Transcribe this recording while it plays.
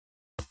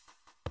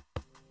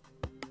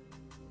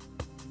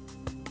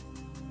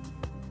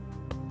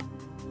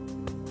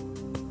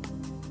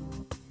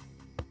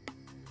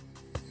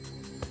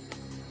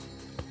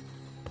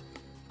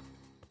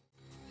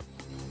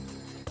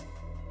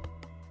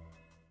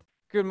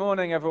Good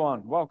morning,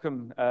 everyone.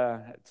 Welcome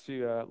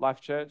to Life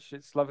Church.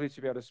 It's lovely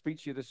to be able to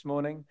speak to you this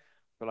morning.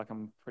 I feel like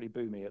I'm pretty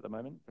boomy at the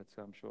moment, but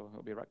I'm sure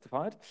it'll be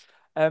rectified.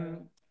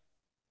 Um,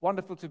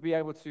 Wonderful to be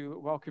able to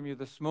welcome you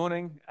this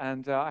morning,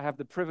 and I have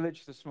the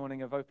privilege this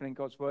morning of opening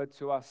God's Word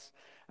to us.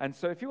 And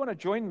so if you want to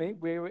join me,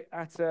 we're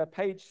at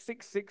page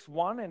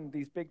 661 in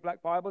these big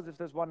black Bibles. If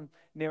there's one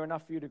near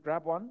enough for you to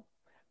grab one,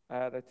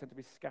 they tend to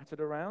be scattered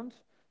around.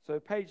 So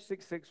page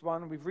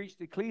 661, we've reached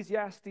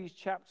Ecclesiastes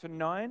chapter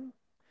 9.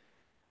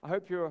 I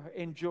hope you're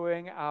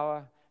enjoying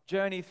our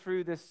journey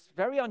through this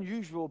very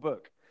unusual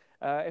book.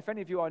 If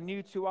any of you are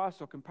new to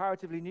us or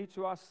comparatively new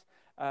to us,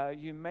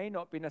 you may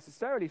not be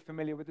necessarily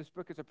familiar with this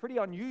book. It's a pretty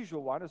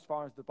unusual one as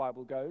far as the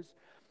Bible goes.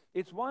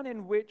 It's one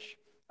in which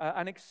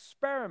an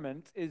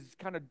experiment is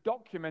kind of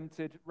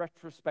documented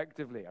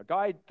retrospectively. A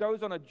guy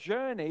goes on a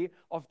journey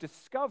of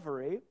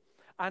discovery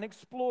and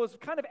explores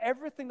kind of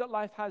everything that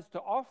life has to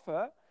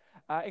offer,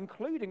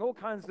 including all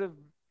kinds of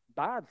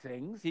bad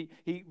things.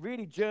 He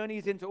really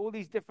journeys into all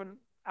these different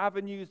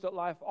avenues that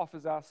life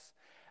offers us,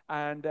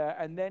 and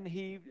then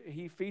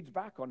he feeds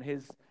back on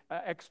his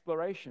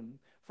exploration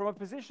from a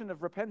position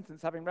of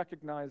repentance, having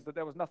recognized that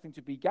there was nothing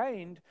to be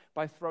gained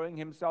by throwing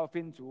himself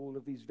into all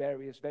of these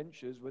various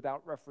ventures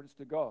without reference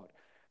to God.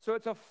 So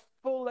it's a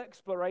full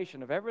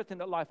exploration of everything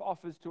that life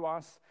offers to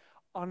us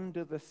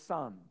under the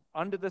sun.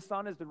 Under the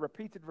sun is the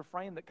repeated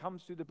refrain that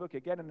comes through the book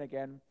again and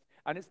again.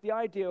 And it's the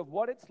idea of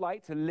what it's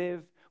like to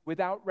live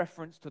without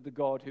reference to the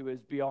God who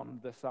is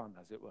beyond the sun,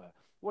 as it were.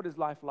 What is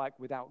life like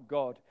without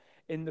God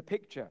in the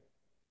picture?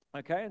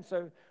 Okay, and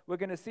so we're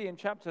going to see in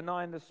chapter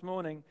 9 this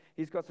morning,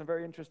 he's got some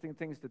very interesting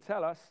things to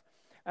tell us.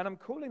 And I'm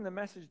calling the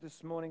message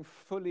this morning,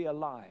 Fully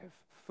Alive,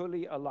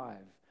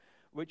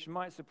 which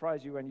might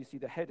surprise you when you see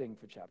the heading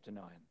for chapter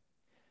 9.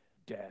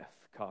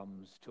 Death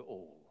comes to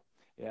all.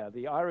 Yeah,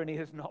 the irony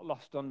is not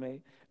lost on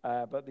me,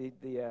 but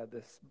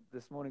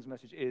this morning's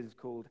message is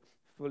called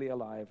Fully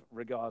Alive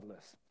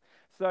Regardless.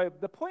 So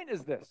the point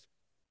is this.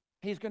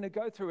 He's going to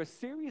go through a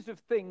series of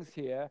things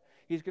here.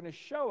 He's going to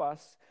show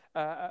us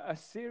a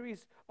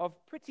series of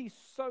pretty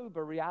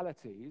sober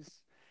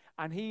realities,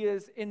 and he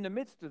is in the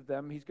midst of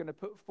them. He's going to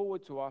put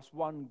forward to us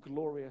one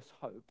glorious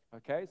hope.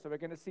 Okay, so we're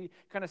going to see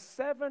kind of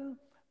 7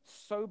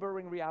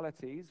 sobering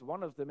realities.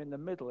 One of them in the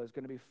middle is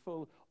going to be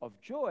full of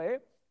joy,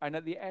 and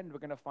at the end we're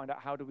going to find out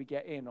how do we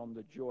get in on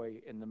the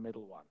joy in the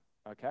middle one.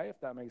 Okay, if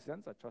that makes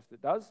sense. I trust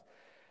it does.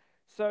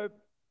 So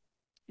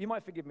you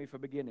might forgive me for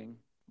beginning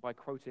by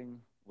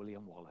quoting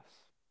William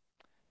Wallace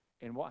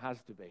in what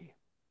has to be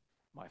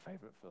my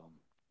favorite film,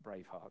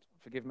 Braveheart.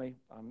 Forgive me,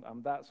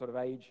 I'm that sort of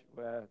age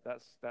where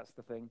that's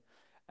the thing.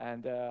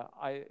 And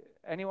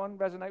anyone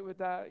resonate with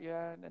that?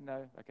 Yeah,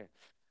 no, okay.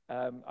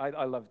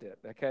 I loved it.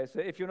 Okay, so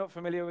if you're not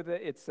familiar with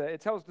it,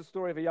 it tells the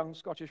story of a young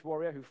Scottish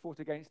warrior who fought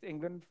against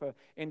England for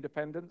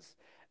independence,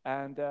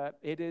 and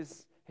it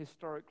is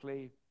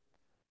historically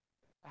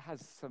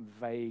has some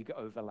vague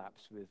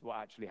overlaps with what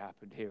actually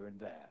happened here and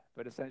there,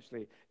 but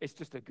essentially it's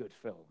just a good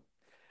film.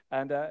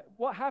 And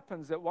what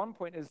happens at one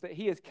point is that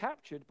he is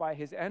captured by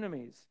his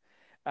enemies,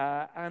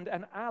 and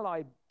an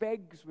ally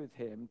begs with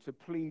him to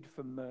plead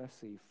for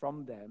mercy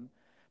from them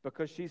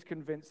because she's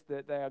convinced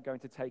that they are going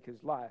to take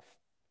his life.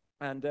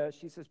 And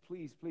she says,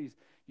 please,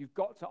 you've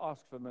got to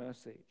ask for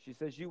mercy. She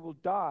says, you will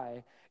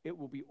die, it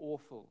will be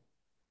awful.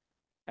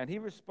 And he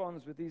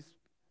responds with these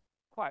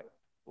quite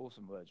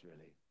awesome words,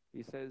 really.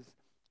 He says,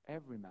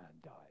 every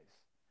man dies.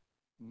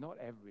 Not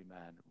every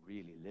man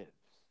really lives.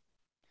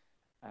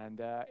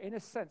 And in a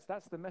sense,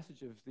 that's the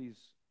message of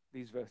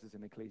these verses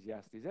in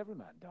Ecclesiastes. Every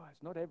man dies.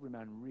 Not every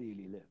man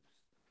really lives.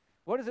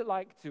 What is it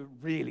like to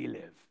really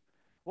live?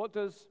 What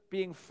does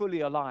being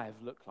fully alive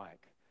look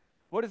like?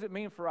 What does it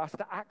mean for us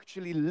to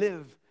actually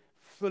live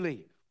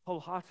fully,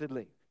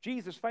 wholeheartedly?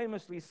 Jesus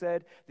famously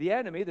said, the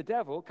enemy, the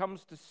devil,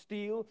 comes to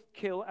steal,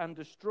 kill, and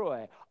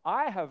destroy.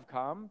 I have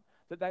come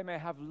that they may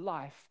have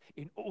life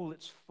in all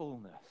its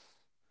fullness.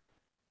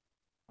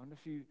 I wonder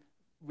if you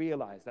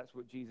realize that's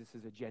what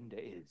Jesus' agenda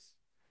is,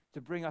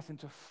 to bring us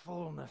into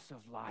fullness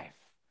of life.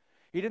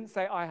 He didn't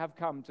say, I have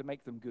come to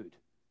make them good.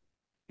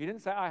 He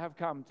didn't say, I have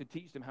come to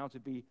teach them how to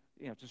be,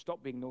 to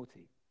stop being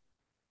naughty.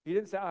 He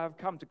didn't say, I have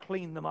come to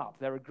clean them up.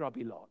 They're a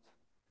grubby lot.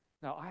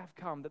 No, I have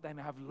come that they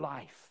may have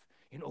life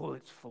in all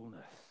its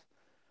fullness.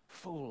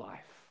 Full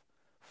life,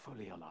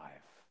 fully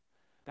alive.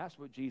 That's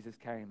what Jesus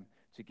came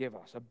to give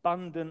us,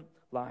 abundant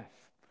life.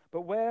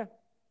 But where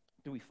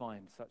do we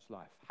find such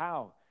life?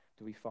 How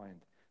do we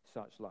find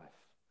such life?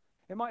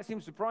 It might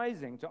seem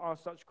surprising to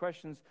ask such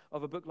questions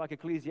of a book like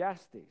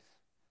Ecclesiastes,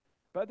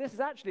 but this is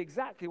actually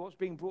exactly what's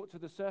being brought to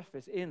the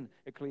surface in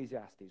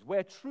Ecclesiastes,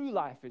 where true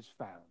life is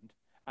found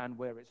and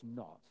where it's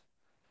not.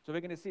 So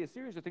we're going to see a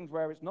series of things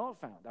where it's not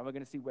found, and we're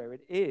going to see where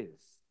it is,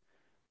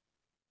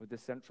 with the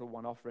central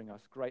one offering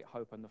us great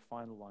hope and the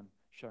final one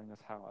showing us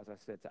how, as I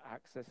said, to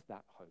access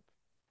that hope.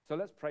 So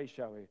let's pray,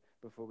 shall we,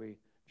 before we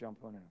jump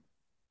on in.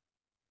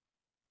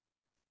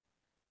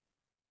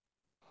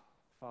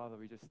 Father,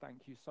 we just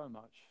thank you so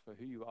much for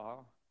who you are,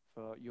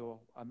 for your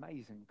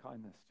amazing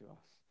kindness to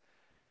us.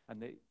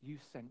 and that you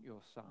sent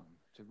your Son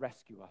to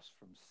rescue us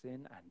from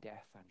sin and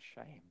death and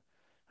shame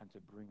and to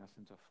bring us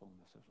into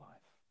fullness of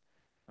life.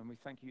 And we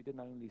thank you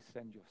didn't only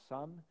send your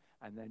Son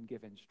and then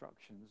give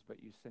instructions,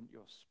 but you sent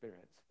your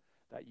Spirit,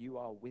 that you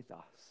are with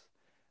us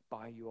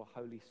by your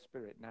Holy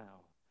Spirit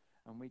now.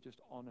 And we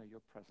just honor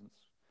your presence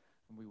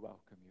and we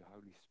welcome you,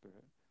 Holy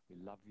Spirit. We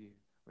love you.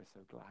 We're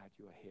so glad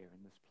you are here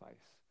in this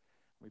place.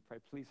 We pray,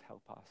 please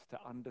help us to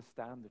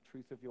understand the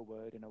truth of your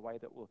word in a way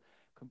that will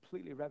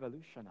completely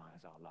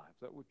revolutionize our lives,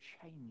 that will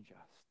change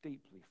us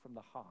deeply from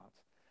the heart.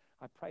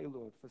 I pray,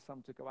 Lord, for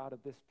some to go out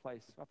of this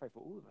place. I pray for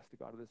all of us to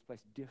go out of this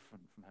place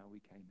different from how we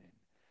came in.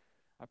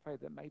 I pray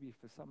that maybe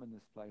for some in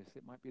this place,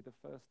 it might be the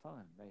first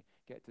time they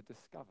get to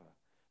discover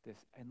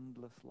this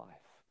endless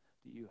life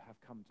that you have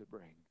come to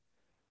bring.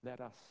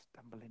 Let us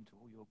stumble into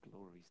all your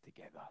glories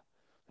together.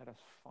 Let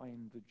us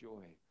find the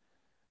joy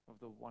of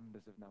the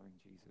wonders of knowing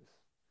Jesus.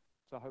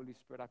 So, Holy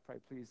Spirit, I pray,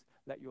 please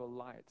let your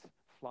light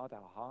flood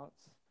our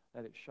hearts.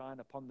 Let it shine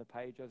upon the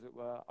page, as it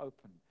were.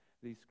 Open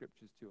these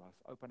scriptures to us.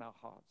 Open our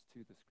hearts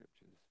to the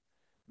scriptures.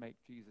 Make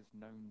Jesus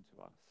known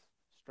to us.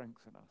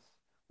 Strengthen us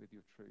with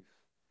your truth.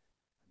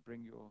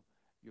 Bring your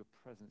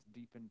presence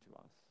deep into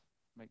us.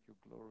 Make your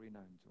glory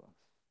known to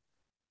us.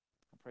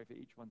 I pray for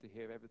each one to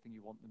hear everything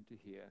you want them to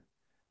hear.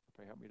 I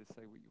pray, help me to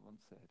say what you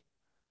once said.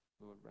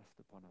 Lord, rest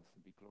upon us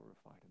and be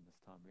glorified in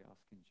this time. We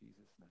ask in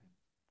Jesus' name.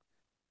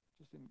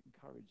 Just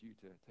encourage you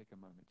to take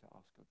a moment to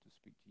ask God to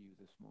speak to you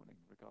this morning,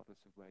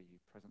 regardless of where you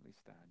presently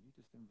stand. You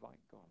just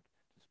invite God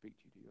to speak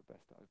to you. Do your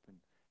best to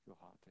open your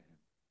heart to him.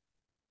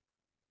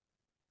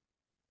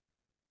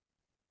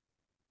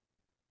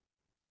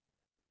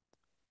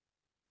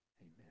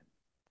 Amen.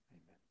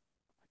 Amen.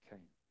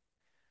 Okay.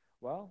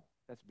 Well,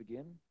 let's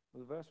begin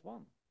with verse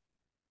 1.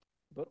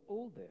 But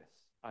all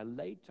this I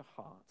laid to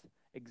heart,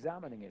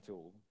 examining it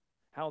all,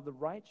 how the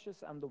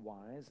righteous and the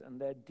wise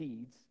and their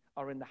deeds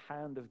are in the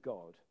hand of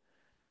God.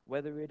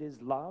 Whether it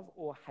is love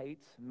or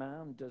hate,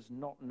 man does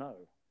not know.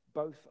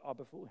 Both are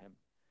before him.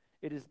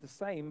 It is the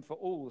same for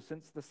all,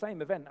 since the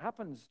same event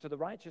happens to the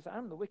righteous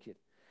and the wicked,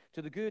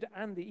 to the good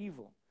and the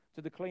evil,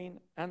 to the clean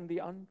and the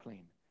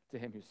unclean, to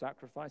him who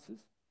sacrifices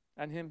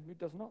and him who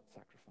does not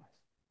sacrifice.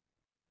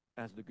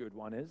 As the good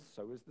one is,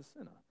 so is the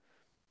sinner,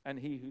 and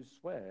he who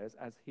swears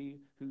as he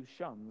who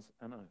shuns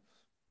an oath.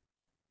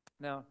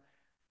 Now,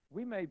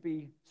 we may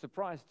be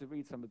surprised to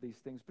read some of these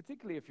things,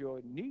 particularly if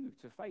you're new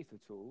to faith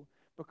at all,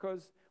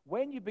 because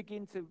when you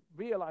begin to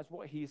realize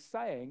what he's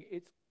saying,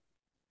 it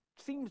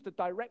seems to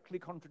directly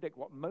contradict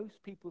what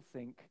most people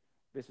think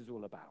this is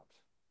all about.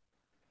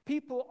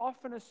 People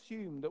often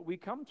assume that we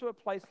come to a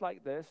place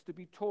like this to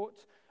be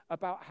taught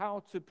about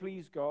how to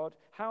please God,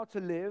 how to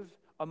live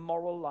a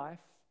moral life,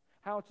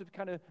 how to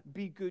kind of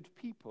be good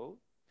people.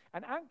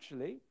 And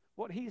actually,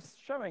 what he's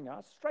showing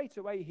us straight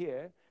away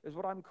here is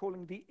what I'm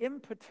calling the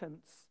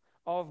impotence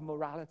of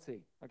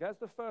morality. Okay, that's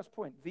the first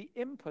point, the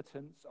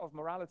impotence of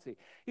morality.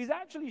 He's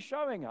actually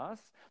showing us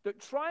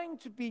that trying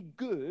to be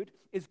good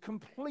is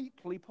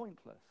completely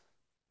pointless.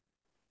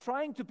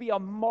 Trying to be a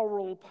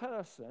moral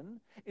person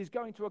is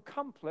going to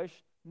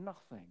accomplish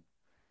nothing.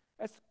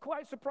 It's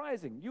quite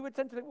surprising. You would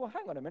tend to think, well,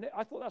 hang on a minute,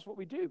 I thought that's what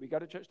we do. We go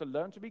to church to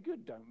learn to be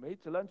good, don't we?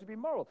 To learn to be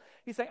moral.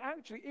 He's saying,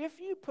 actually, if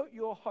you put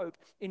your hope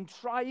in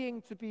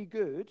trying to be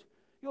good,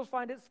 you'll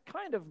find it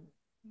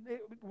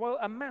will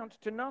amount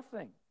to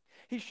nothing.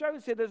 He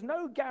shows here there's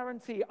no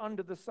guarantee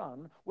under the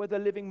sun whether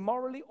living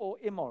morally or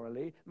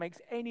immorally makes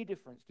any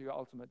difference to your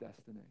ultimate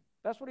destiny.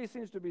 That's what he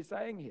seems to be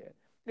saying here.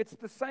 It's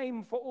the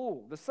same for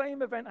all. The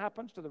same event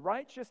happens to the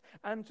righteous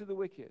and to the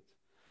wicked.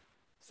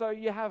 So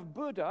you have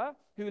Buddha,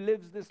 who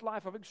lives this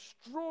life of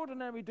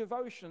extraordinary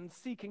devotion,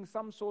 seeking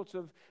some sort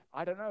of,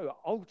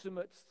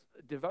 ultimate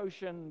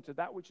devotion to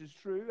that which is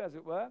true, as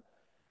it were.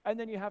 And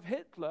then you have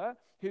Hitler,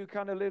 who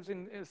kind of lives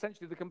in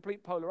essentially the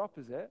complete polar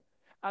opposite.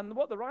 And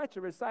what the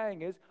writer is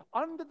saying is,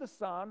 under the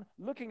sun,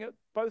 looking at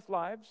both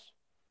lives,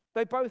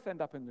 they both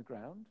end up in the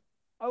ground.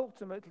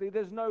 Ultimately,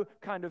 there's no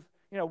kind of,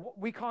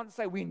 we can't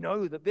say we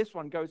know that this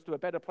one goes to a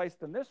better place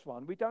than this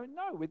one. We don't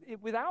know.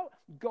 Without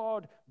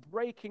God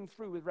breaking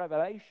through with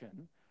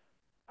revelation,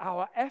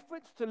 our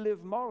efforts to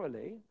live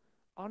morally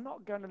are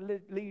not going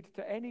to lead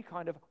to any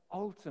kind of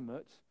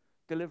ultimate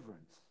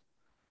deliverance.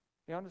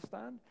 You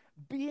understand?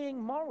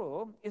 Being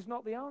moral is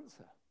not the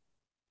answer.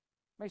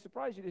 It may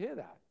surprise you to hear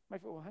that. You may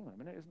think, well, hang on a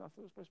minute, isn't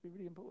it supposed to be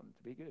really important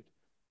to be good?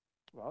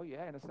 Well,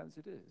 yeah, in a sense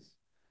it is.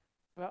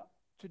 But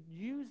to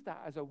use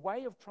that as a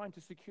way of trying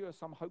to secure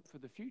some hope for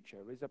the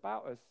future is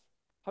about as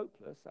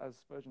hopeless, as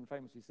Spurgeon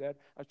famously said,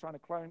 as trying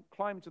to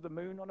climb to the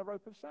moon on a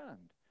rope of sand.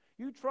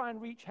 You try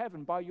and reach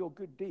heaven by your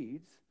good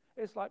deeds,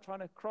 it's like trying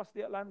to cross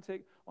the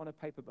Atlantic on a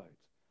paper boat.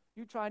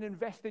 You try and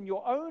invest in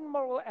your own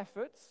moral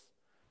efforts,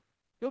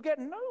 you'll get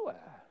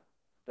nowhere.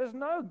 There's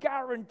no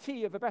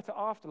guarantee of a better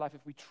afterlife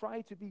if we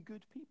try to be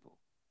good people.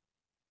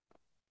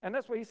 And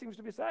that's what he seems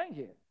to be saying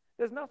here.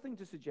 There's nothing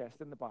to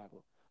suggest in the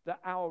Bible that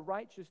our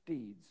righteous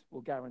deeds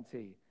will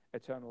guarantee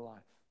eternal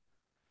life.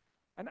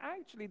 And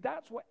actually,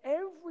 that's what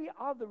every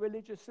other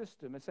religious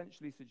system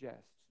essentially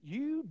suggests.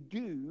 You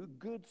do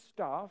good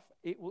stuff,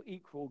 it will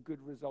equal good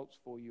results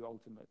for you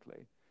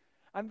ultimately.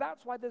 And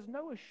that's why there's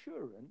no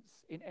assurance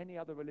in any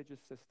other religious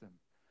system.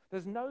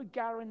 There's no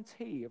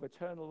guarantee of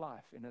eternal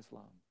life in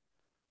Islam.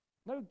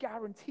 No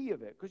guarantee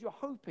of it, because you're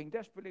hoping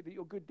desperately that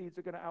your good deeds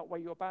are going to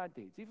outweigh your bad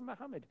deeds. Even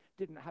Muhammad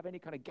didn't have any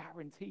kind of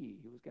guarantee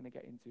he was going to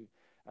get into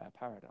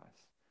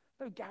paradise.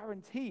 No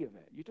guarantee of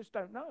it. You just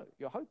don't know.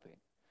 You're hoping.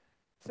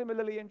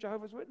 Similarly, in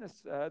Jehovah's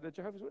Witness, the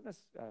Jehovah's Witness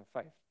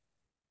faith,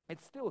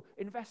 it's still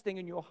investing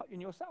in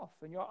yourself,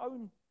 in your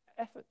own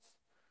efforts.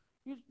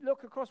 You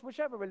look across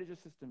whichever religious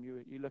system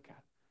you look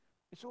at.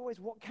 It's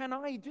always, what can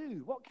I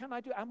do? What can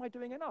I do? Am I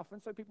doing enough?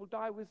 And so people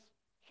die with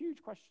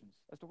huge questions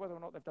as to whether or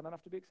not they've done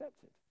enough to be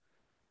accepted.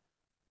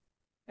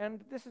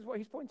 And this is what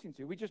he's pointing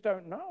to. We just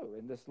don't know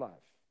in this life.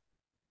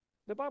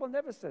 The Bible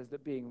never says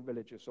that being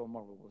religious or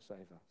moral will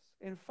save us.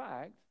 In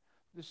fact,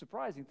 the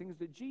surprising thing is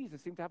that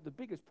Jesus seemed to have the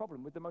biggest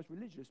problem with the most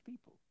religious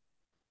people.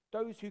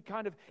 Those who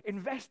kind of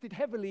invested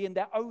heavily in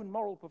their own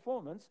moral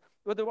performance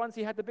were the ones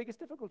he had the biggest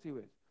difficulty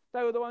with.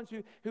 They were the ones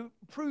who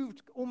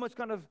proved almost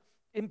kind of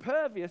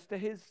impervious to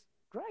his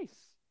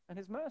grace and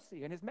his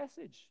mercy and his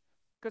message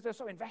because they're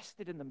so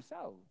invested in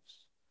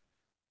themselves.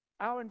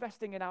 Our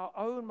investing in our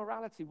own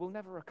morality will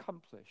never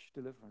accomplish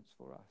deliverance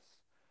for us.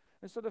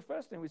 And so the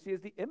first thing we see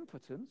is the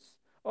impotence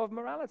of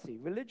morality.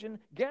 Religion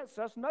gets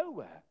us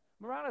nowhere.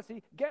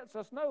 Morality gets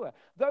us nowhere.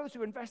 Those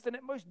who invest in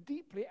it most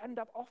deeply end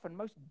up often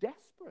most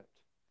desperate.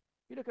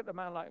 You look at the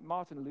man like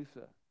Martin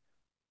Luther.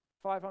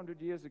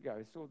 500 years ago,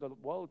 he saw the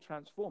world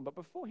transform. But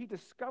before he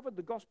discovered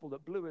the gospel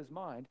that blew his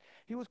mind,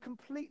 he was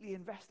completely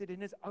invested in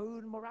his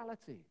own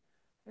morality.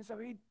 And so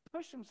he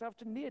pushed himself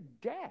to near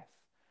death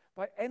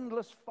by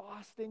endless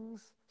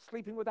fastings,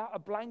 sleeping without a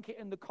blanket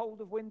in the cold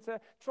of winter,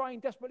 trying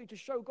desperately to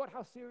show God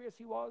how serious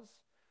he was,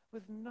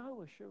 with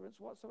no assurance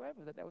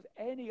whatsoever that there was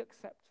any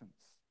acceptance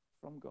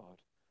from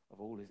God of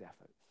all his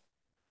efforts.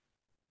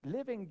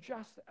 Living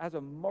just as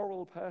a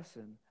moral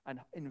person and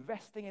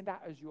investing in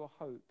that as your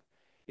hope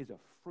is a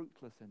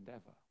fruitless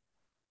endeavor.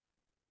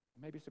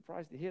 You may be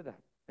surprised to hear that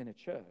in a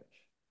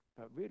church,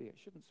 but really it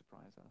shouldn't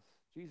surprise us.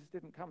 Jesus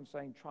didn't come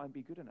saying, try and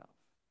be good enough.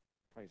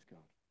 Praise God.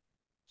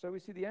 So we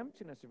see the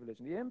emptiness of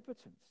religion, the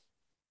impotence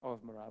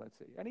of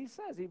morality. And he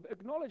says, he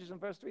acknowledges in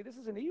verse 3, this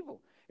is an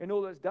evil in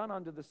all that's done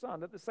under the sun,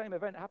 that the same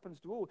event happens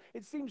to all.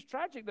 It seems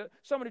tragic that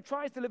someone who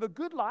tries to live a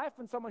good life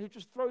and someone who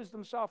just throws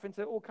themselves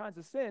into all kinds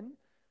of sin,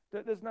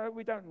 that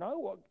we don't know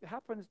what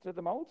happens to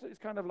them ultimately. It's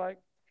kind of like,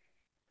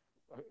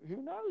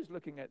 who knows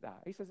looking at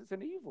that? He says it's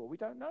an evil. We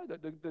don't know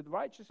that the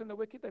righteous and the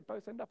wicked, they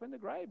both end up in the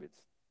grave.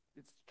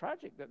 It's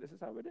tragic that this is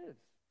how it is.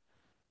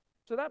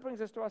 So that brings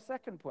us to our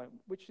second point,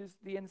 which is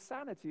the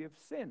insanity of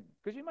sin.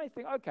 Because you may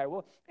think, okay,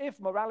 well, if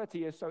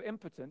morality is so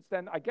impotent,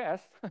 then I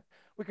guess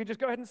we could just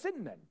go ahead and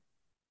sin then.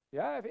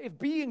 Yeah, if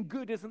being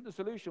good isn't the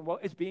solution, well,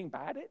 is being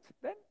bad it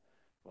then?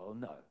 Well,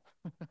 no.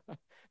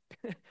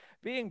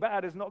 Being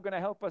bad is not going to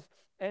help us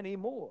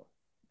anymore.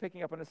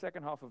 Picking up on the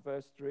second half of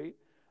verse 3,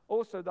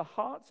 also the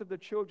hearts of the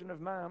children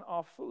of man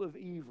are full of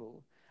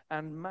evil,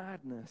 and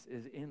madness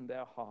is in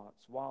their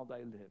hearts while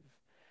they live.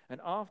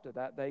 And after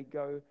that, they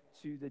go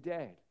to the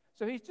dead.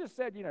 So he's just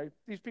said,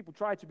 these people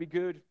try to be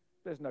good.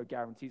 There's no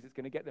guarantees it's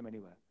going to get them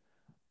anywhere.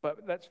 But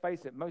let's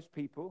face it, most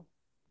people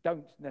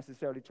don't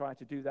necessarily try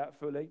to do that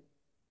fully.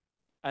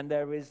 And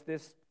there is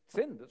this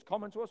sin that's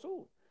common to us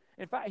all.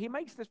 In fact, he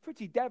makes this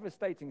pretty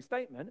devastating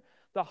statement.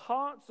 The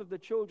hearts of the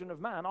children of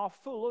man are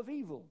full of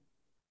evil.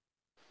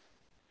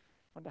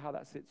 I wonder how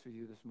that sits with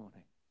you this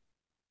morning.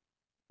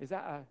 Is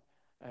that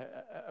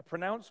a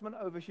pronouncement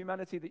over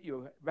humanity that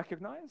you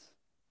recognize?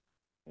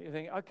 You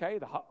think, okay,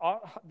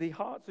 the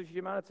hearts of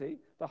humanity,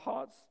 the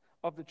hearts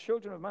of the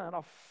children of man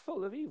are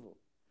full of evil.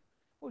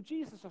 Well,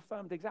 Jesus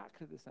affirmed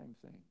exactly the same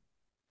thing.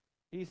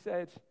 He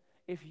said,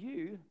 if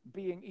you,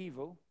 being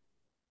evil,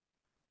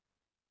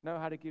 know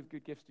how to give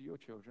good gifts to your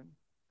children,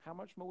 how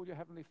much more will your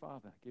Heavenly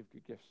Father give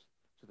good gifts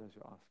to those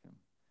who ask him?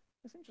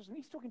 It's interesting.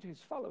 He's talking to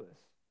his followers.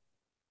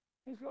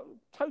 He's got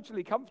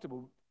totally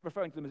comfortable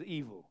referring to them as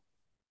evil.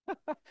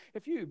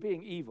 If you,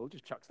 being evil,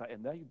 just chucks that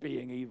in there, you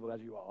being evil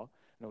as you are,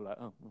 and all like,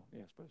 oh, well,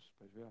 yeah, I suppose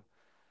we are.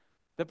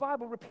 The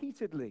Bible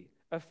repeatedly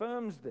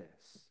affirms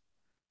this.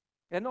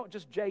 They're not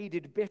just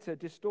jaded, bitter,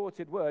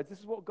 distorted words. This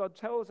is what God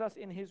tells us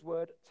in his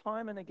word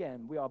time and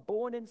again. We are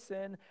born in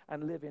sin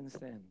and live in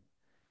sin.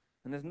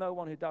 And there's no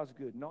one who does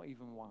good, not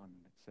even one,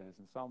 it says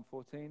in Psalm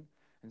 14.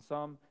 And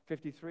Psalm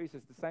 53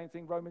 says the same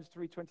thing. Romans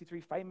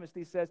 3:23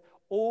 famously says,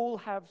 all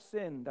have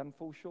sinned and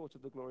fall short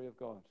of the glory of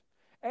God.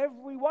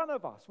 Every one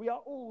of us, we are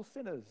all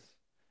sinners.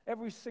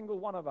 Every single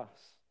one of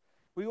us.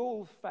 We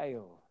all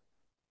fail.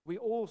 We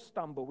all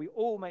stumble. We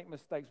all make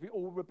mistakes. We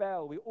all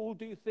rebel. We all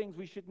do things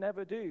we should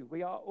never do.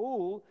 We are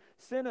all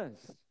sinners.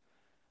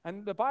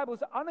 And the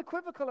Bible's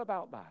unequivocal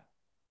about that.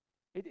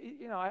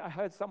 I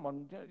heard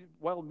someone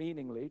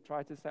well-meaningly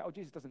try to say, oh,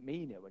 Jesus doesn't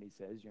mean it when he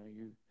says,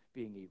 you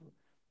being evil.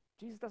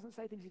 Jesus doesn't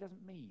say things he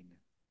doesn't mean.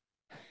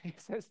 He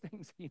says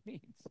things he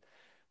means.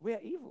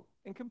 We're evil.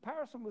 In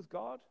comparison with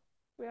God,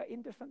 We are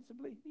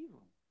indefensibly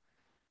evil.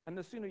 And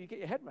the sooner you get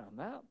your head around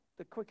that,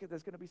 the quicker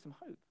there's going to be some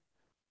hope.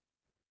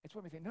 It's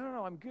when we think,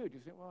 no, I'm good. You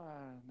think, well,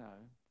 no,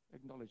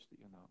 acknowledge that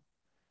you're not.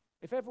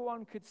 If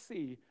everyone could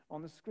see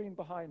on the screen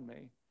behind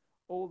me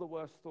all the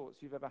worst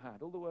thoughts you've ever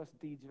had, all the worst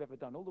deeds you've ever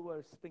done, all the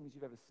worst things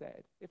you've ever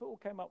said, if it all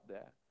came up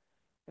there,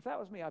 if that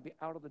was me, I'd be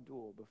out of the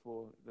door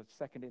before the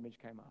second image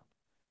came up.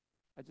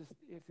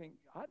 You think,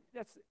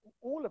 that's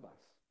all of us.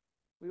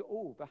 We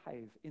all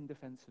behave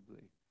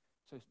indefensibly.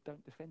 So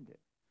don't defend it.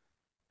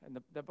 And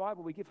the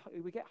Bible, we get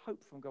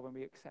hope from God when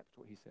we accept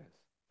what he says.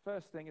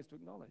 First thing is to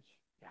acknowledge,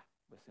 yeah,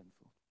 we're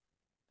sinful.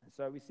 And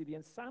so we see the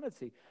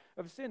insanity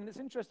of sin. It's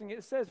interesting.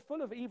 It says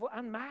full of evil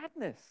and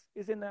madness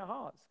is in their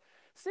hearts.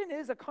 Sin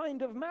is a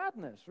kind of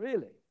madness,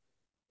 really.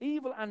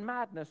 Evil and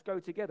madness go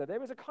together.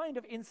 There is a kind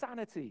of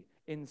insanity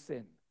in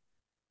sin.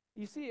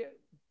 You see it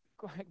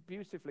quite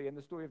beautifully in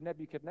the story of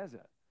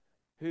Nebuchadnezzar,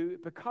 who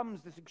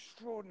becomes this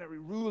extraordinary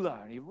ruler,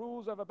 and he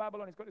rules over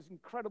Babylon. He's got this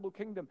incredible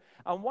kingdom.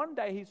 And one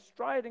day he's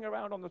striding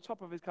around on the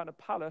top of his kind of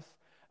palace,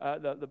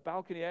 the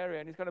balcony area,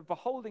 and he's kind of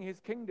beholding his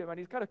kingdom, and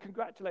he's kind of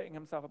congratulating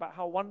himself about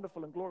how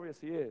wonderful and glorious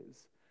he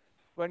is.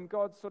 When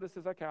God sort of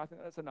says, okay, I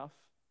think that's enough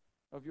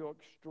of your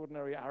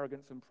extraordinary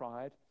arrogance and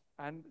pride.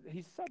 And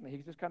he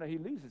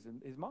loses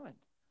his mind.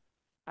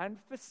 And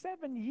for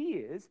 7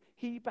 years,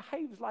 he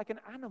behaves like an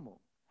animal.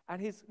 And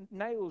his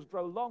nails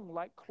grow long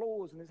like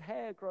claws, and his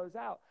hair grows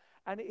out.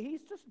 And he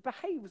just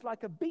behaves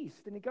like a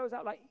beast, and he goes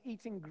out like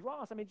eating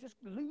grass. I mean, he just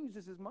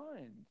loses his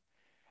mind.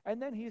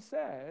 And then he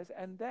says,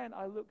 and then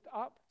I looked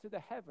up to the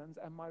heavens,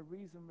 and my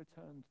reason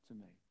returned to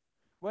me.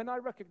 When I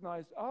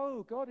recognized,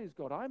 oh, God is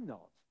God, I'm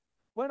not.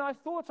 When I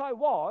thought I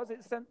was,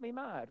 it sent me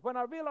mad. When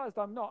I realized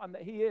I'm not and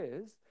that he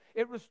is,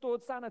 it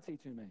restored sanity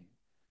to me.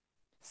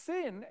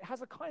 Sin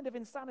has a kind of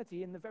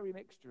insanity in the very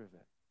mixture of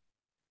it,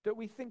 that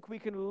we think we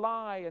can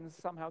lie and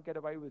somehow get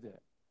away with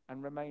it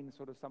and remain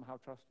sort of somehow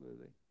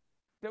trustworthy.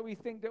 That we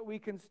think that we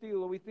can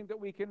steal, or we think that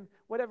we can,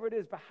 whatever it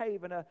is,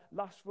 behave in a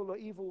lustful or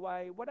evil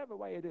way, whatever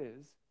way it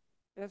is,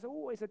 there's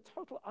always a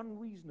total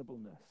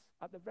unreasonableness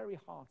at the very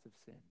heart of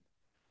sin.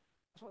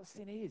 That's what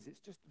sin is.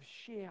 It's just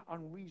sheer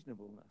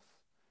unreasonableness.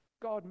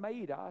 God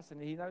made us,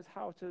 and he knows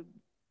how to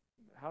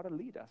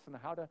lead us and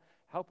how to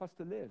help us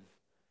to live.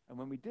 And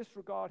when we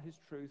disregard his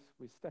truth,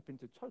 we step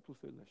into total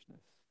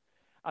foolishness.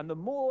 And the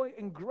more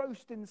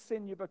engrossed in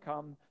sin you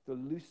become, the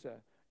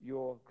looser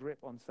your grip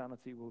on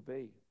sanity will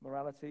be.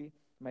 Morality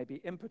may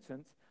be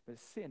impotent, but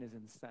sin is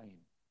insane.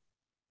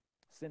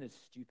 Sin is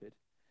stupid.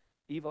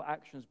 Evil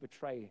actions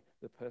betray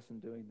the person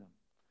doing them.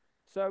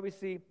 So we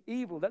see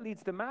evil that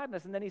leads to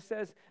madness, and then he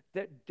says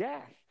that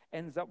death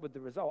ends up with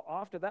the result.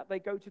 After that, they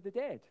go to the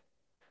dead.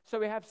 So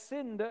we have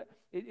sin that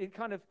it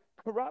kind of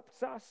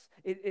corrupts us,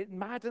 it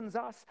maddens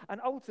us,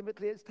 and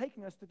ultimately it's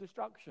taking us to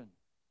destruction.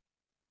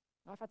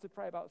 I've had to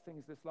pray about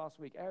things this last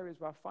week, areas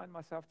where I find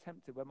myself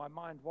tempted, where my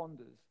mind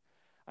wanders.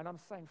 And I'm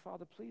saying,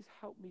 Father, please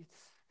help me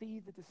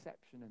see the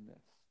deception in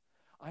this.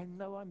 I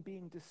know I'm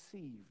being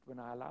deceived when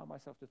I allow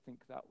myself to think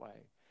that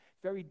way.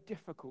 Very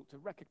difficult to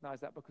recognize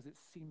that because it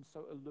seems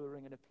so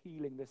alluring and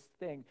appealing, this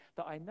thing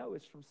that I know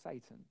is from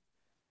Satan.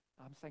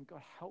 I'm saying,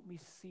 God, help me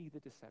see the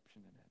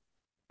deception in it.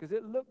 Because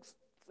it looks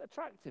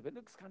attractive. It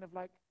looks kind of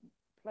like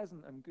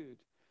pleasant and good.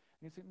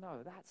 And you think,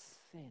 no, that's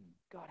sin.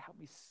 God, help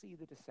me see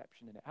the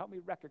deception in it. Help me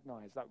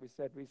recognize, like we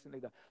said recently,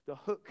 the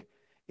hook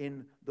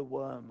in the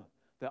worm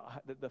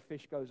that the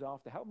fish goes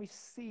after. Help me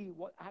see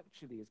what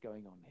actually is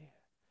going on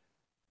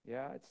here.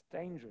 Yeah, it's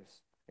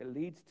dangerous. It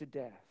leads to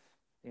death,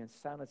 the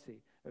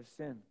insanity of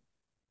sin.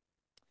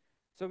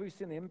 So we've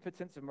seen the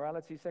impotence of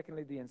morality.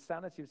 Secondly, the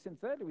insanity of sin.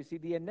 Thirdly, we see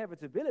the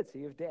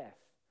inevitability of death.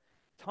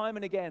 Time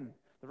and again,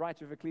 the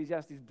writer of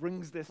Ecclesiastes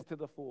brings this to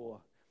the fore.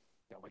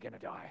 That we're going to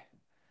die.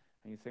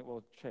 And you think,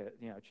 well,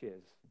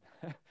 cheers.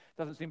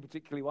 Doesn't seem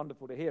particularly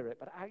wonderful to hear it,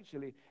 but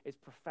actually it's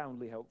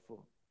profoundly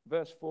helpful.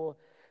 Verse 4,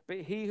 but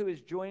he who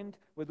is joined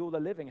with all the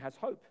living has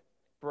hope,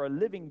 for a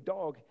living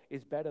dog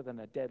is better than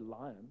a dead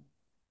lion.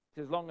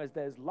 As long as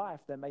there's life,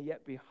 there may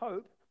yet be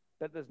hope,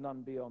 but there's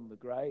none beyond the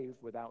grave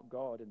without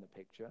God in the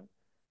picture.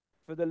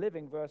 For the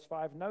living, verse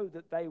 5, know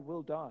that they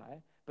will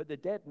die, but the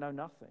dead know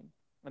nothing,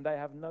 and they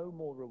have no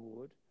more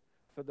reward,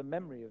 for the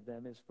memory of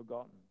them is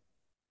forgotten.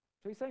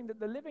 So he's saying that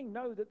the living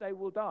know that they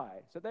will die,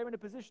 so they're in a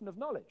position of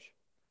knowledge.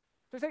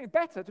 So he's saying it's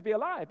better to be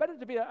alive, better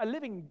to be a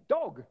living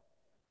dog.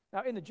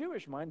 Now, in the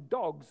Jewish mind,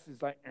 dogs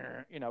is like,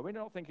 we're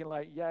not thinking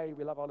like, yay,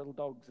 we love our little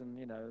dogs and,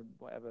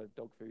 whatever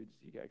dog foods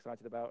you get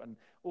excited about and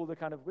all the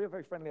kind of, we're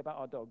very friendly about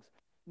our dogs.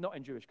 Not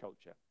in Jewish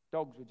culture.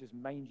 Dogs were just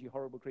mangy,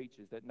 horrible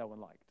creatures that no one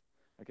liked.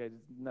 Okay,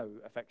 there's no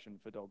affection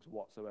for dogs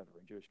whatsoever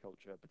in Jewish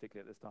culture,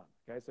 particularly at this time.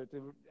 Okay, so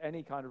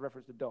any kind of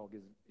reference to dog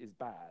is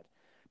bad.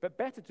 But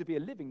better to be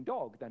a living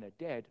dog than a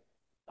dead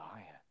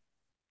lion.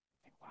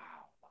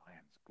 Wow,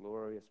 lion's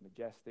glorious,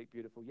 majestic,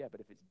 beautiful. Yeah,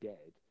 but if it's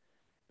dead,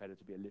 better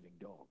to be a living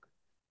dog.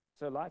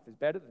 So life is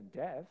better than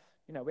death.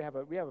 We have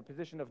a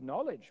position of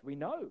knowledge. We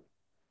know.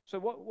 So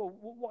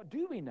what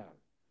do we know?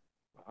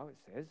 Well, it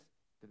says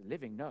that the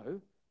living know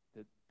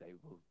that they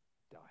will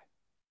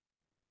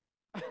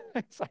die.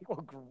 It's like,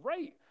 well,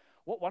 great.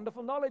 What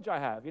wonderful knowledge I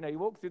have. You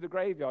walk through the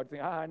graveyard, you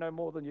think, I know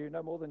more than you,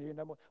 know more than you,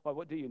 know more. Well,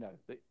 what do you know?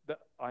 That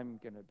I'm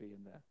going to be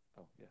in there.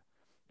 Oh, yeah.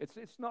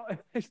 It's not,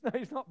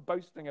 he's not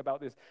boasting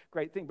about this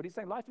great thing, but he's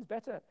saying life is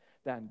better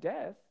than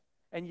death,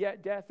 and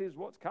yet death is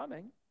what's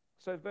coming.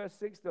 So verse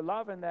 6, the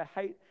love and their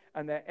hate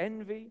and their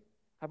envy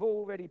have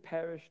already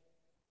perished,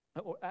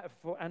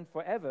 and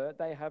forever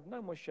they have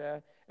no more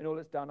share in all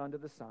that's done under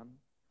the sun.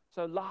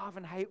 So love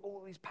and hate,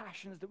 all these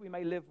passions that we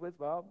may live with,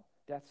 well,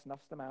 death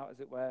snuffs them out,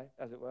 as it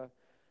were.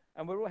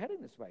 And we're all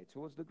heading this way,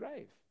 towards the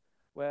grave,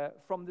 where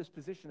from this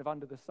position of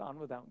under the sun,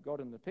 without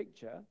God in the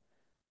picture,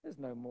 there's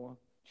no more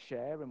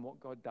share in what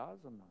God does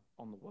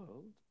on the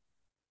world.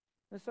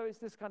 And so it's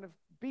this kind of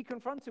be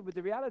confronted with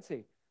the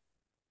reality.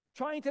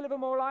 Trying to live a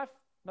moral life,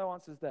 no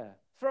answers there.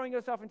 Throwing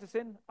yourself into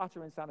sin,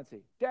 utter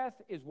insanity.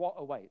 Death is what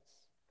awaits.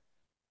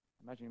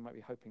 Imagine you might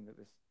be hoping that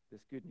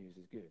this good news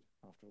is good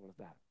after all of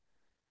that.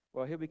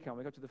 Well, here we come.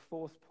 We go to the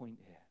fourth point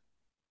here,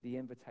 the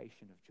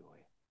invitation of joy.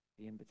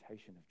 The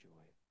invitation of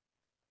joy.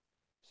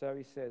 So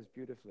he says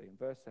beautifully in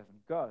verse 7,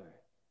 go,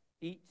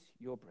 eat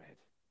your bread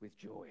with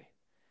joy.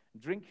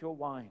 Drink your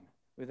wine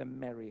with a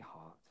merry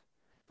heart,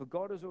 for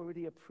God has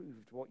already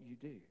approved what you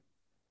do.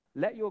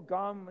 Let your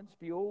garments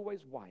be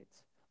always white.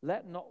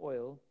 Let not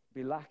oil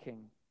be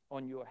lacking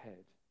on your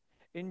head.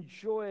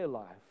 Enjoy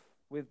life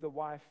with the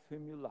wife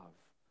whom you love,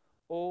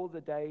 all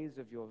the days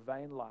of your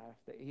vain life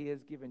that he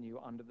has given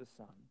you under the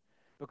sun,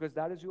 because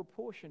that is your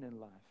portion in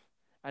life,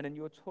 and in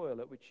your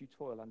toil at which you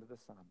toil under the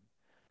sun.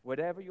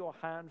 Whatever your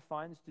hand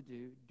finds to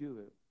do, do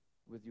it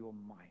with your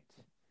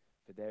might.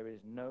 For there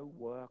is no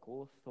work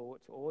or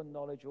thought or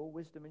knowledge or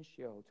wisdom in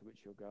Sheol to which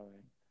you're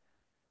going.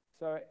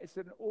 So it's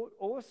an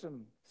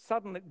awesome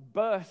sudden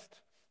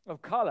burst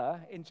of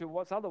color into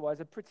what's otherwise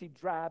a pretty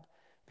drab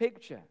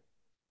picture.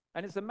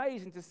 And it's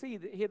amazing to see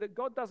that here that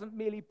God doesn't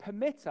merely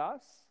permit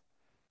us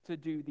to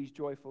do these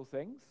joyful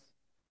things.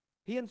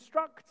 He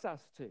instructs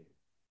us to.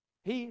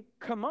 He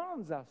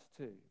commands us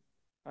to.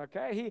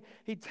 Okay,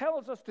 he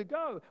tells us to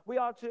go. We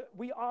are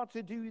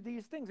to do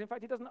these things. In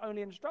fact, he doesn't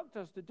only instruct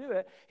us to do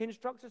it, he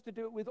instructs us to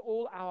do it with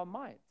all our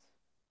might.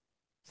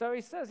 So he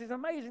says this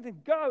amazing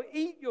thing, go,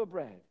 eat your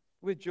bread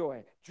with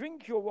joy,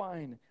 drink your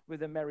wine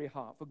with a merry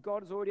heart, for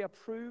God has already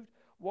approved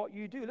what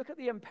you do. Look at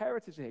the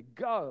imperatives here.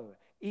 Go,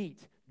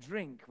 eat,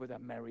 drink with a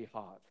merry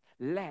heart.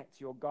 Let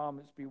your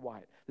garments be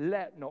white.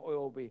 Let not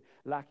oil be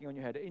lacking on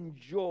your head.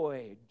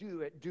 Enjoy,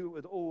 do it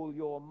with all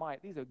your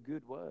might. These are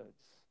good words.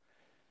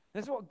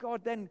 This is what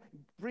God then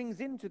brings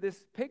into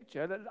this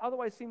picture that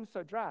otherwise seems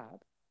so drab,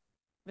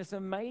 this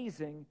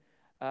amazing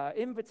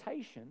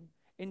invitation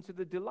into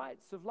the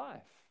delights of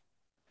life.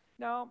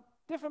 Now,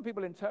 different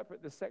people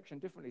interpret this section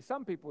differently.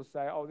 Some people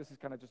say, oh, this is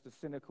kind of just a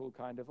cynical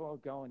kind of, oh,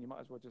 go on, you might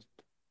as well just,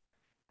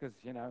 because,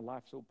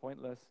 life's all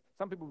pointless.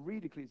 Some people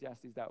read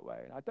Ecclesiastes that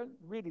way, and I don't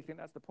really think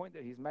that's the point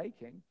that he's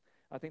making.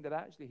 I think that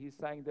actually he's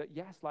saying that,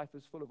 yes, life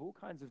is full of all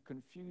kinds of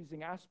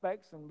confusing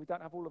aspects, and we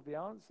don't have all of the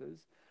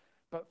answers.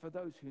 But for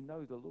those who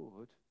know the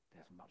Lord,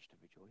 there's much to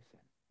rejoice in.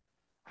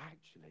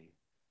 Actually,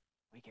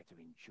 we get to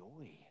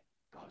enjoy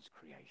God's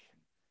creation,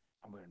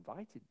 and we're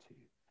invited to,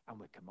 and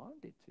we're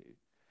commanded to.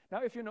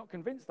 Now, if you're not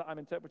convinced that I'm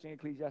interpreting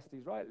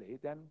Ecclesiastes rightly,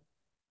 then,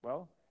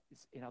 well,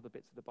 it's in other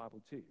bits of the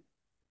Bible too,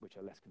 which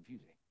are less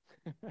confusing.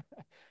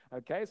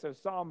 Okay, so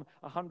Psalm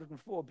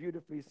 104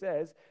 beautifully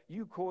says,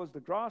 you cause the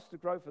grass to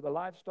grow for the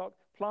livestock,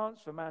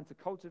 plants for man to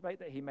cultivate,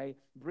 that he may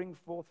bring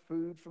forth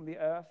food from the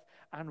earth,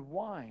 and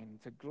wine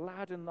to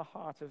gladden the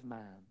heart of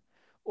man,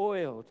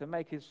 oil to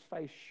make his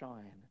face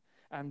shine,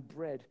 and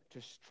bread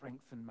to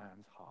strengthen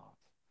man's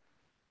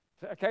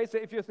heart. Okay, so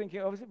if you're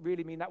thinking, oh, does it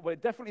really mean that? Well,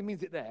 it definitely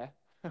means it there.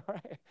 All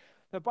right?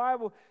 The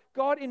Bible,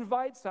 God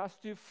invites us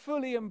to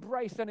fully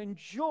embrace and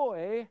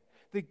enjoy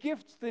the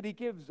gifts that he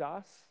gives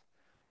us,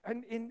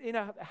 and in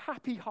a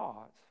happy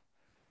heart,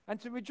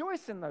 and to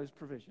rejoice in those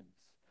provisions,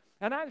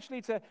 and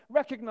actually to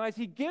recognize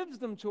he gives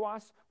them to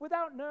us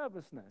without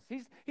nervousness.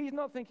 He's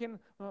not thinking,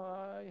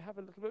 oh, you have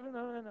a little bit.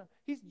 No.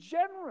 He's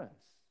generous.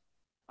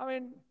 I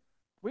mean,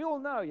 we all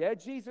know,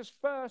 Jesus'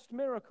 first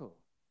miracle,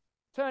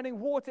 turning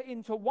water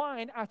into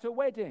wine at a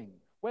wedding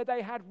where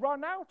they had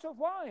run out of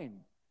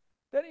wine.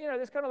 Then,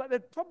 it's kind of like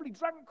they'd probably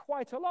drank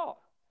quite a lot,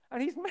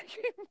 and he's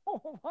making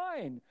more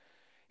wine.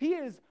 He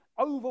is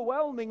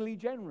overwhelmingly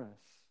generous.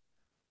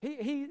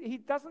 He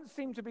doesn't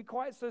seem to be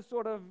quite so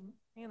sort of,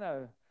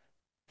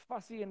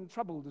 fussy and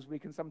troubled as we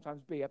can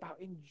sometimes be about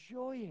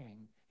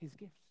enjoying his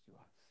gifts to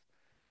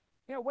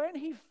us. When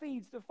he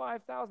feeds the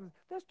 5,000,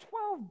 there's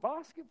 12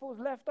 basketfuls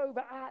left over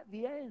at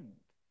the end.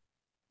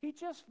 He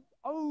just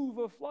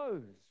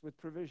overflows with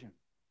provision.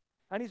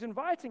 And he's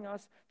inviting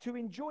us to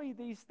enjoy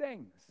these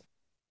things.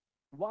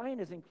 Wine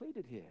is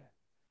included here.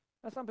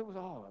 Now, some people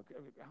say,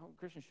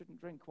 Christians shouldn't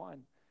drink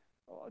wine.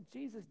 Oh,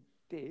 Jesus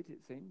did,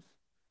 it seems.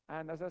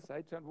 And as I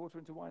say, turned water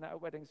into wine at a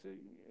wedding, so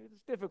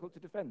it's difficult to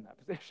defend that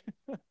position.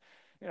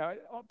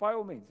 By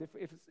all means,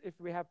 if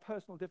we have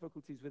personal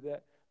difficulties with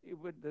it, we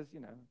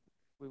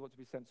want to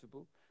be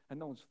sensible, and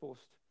no one's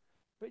forced.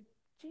 But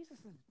Jesus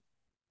is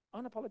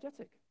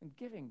unapologetic and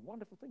giving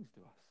wonderful things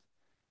to us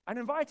and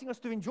inviting us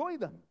to enjoy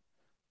them.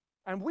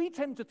 And we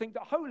tend to think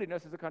that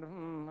holiness is a kind of,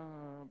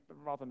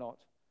 rather not.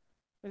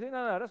 You think,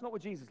 no, that's not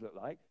what Jesus looked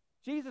like.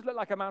 Jesus looked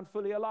like a man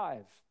fully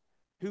alive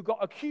who got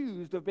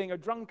accused of being a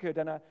drunkard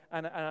and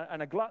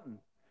a glutton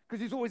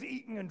because he's always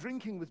eating and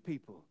drinking with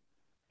people.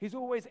 He's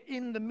always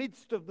in the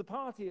midst of the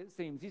party, it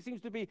seems. He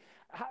seems to be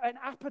an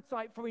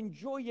appetite for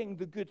enjoying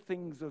the good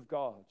things of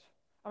God.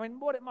 I mean,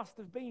 what it must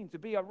have been to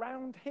be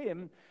around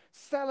him,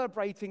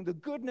 celebrating the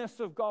goodness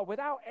of God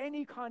without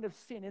any kind of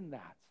sin in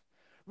that,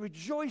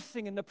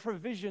 rejoicing in the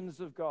provisions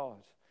of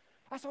God.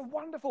 That's a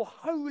wonderful,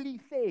 holy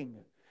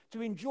thing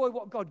to enjoy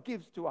what God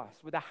gives to us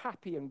with a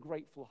happy and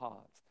grateful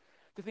heart.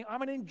 To think, I'm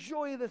going to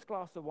enjoy this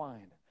glass of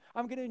wine.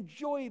 I'm going to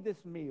enjoy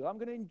this meal. I'm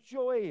going to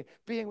enjoy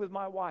being with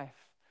my wife.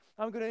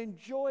 I'm going to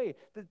enjoy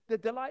the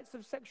delights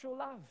of sexual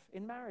love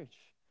in marriage.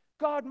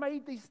 God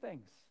made these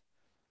things.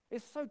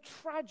 It's so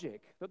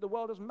tragic that the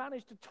world has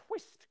managed to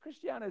twist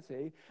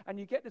Christianity, and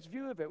you get this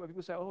view of it where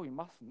people say, oh, you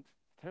mustn't.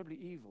 It's terribly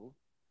evil.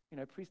 You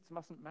know, priests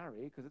mustn't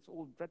marry because it's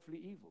all dreadfully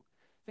evil.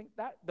 I think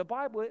that the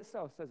Bible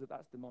itself says that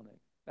that's demonic.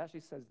 It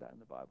actually says that in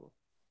the Bible.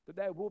 That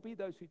there will be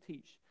those who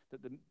teach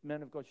that the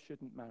men of God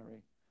shouldn't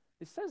marry.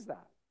 It says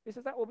that. It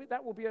says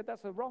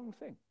that's a wrong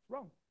thing. It's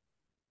wrong.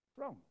 It's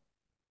wrong.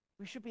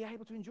 We should be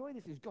able to enjoy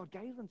this as God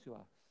gave them to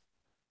us.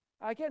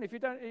 Again, if you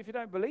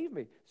don't believe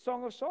me,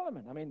 Song of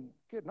Solomon. I mean,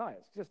 good night.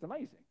 It's just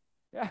amazing.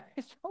 Yeah,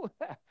 it's all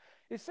there.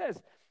 It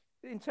says,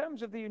 in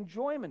terms of the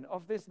enjoyment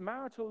of this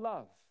marital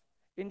love,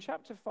 in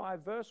chapter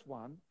 5, verse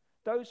 1,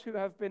 those who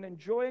have been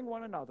enjoying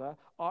one another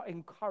are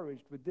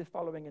encouraged with the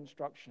following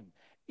instruction.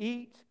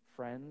 Eat,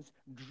 friends,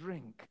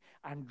 drink,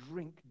 and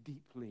drink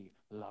deeply,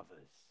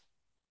 lovers.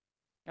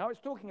 Now, it's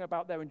talking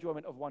about their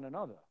enjoyment of one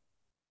another.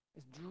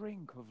 It's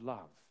drink of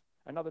love.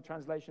 Another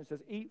translation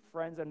says, eat,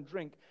 friends, and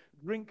drink.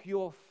 Drink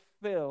your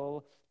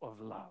fill of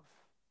love.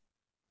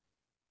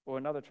 Or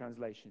another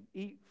translation,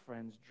 eat,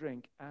 friends,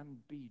 drink, and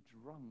be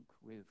drunk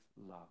with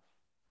love.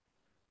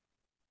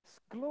 It's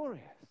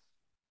glorious.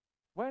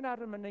 When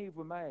Adam and Eve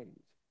were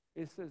made,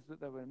 it says that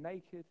they were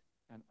naked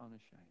and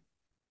unashamed.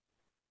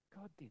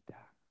 God did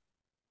that.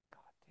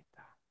 God did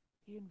that.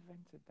 He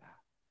invented that.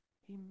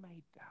 He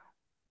made that.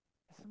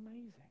 It's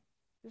amazing.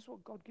 This is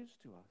what God gives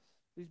to us.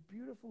 These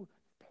beautiful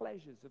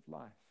pleasures of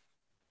life.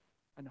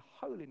 And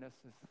holiness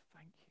says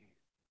thank you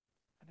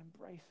and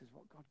embraces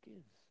what God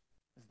gives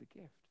as the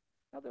gift.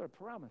 Now, there are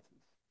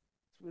parameters.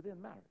 It's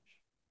within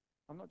marriage.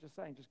 I'm not just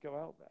saying just go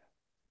out there.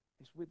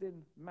 It's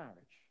within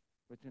marriage,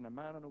 between a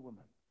man and a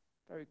woman.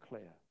 Very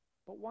clear.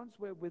 But once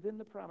we're within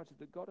the parameters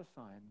that God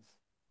assigns,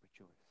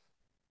 rejoice.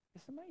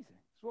 It's amazing.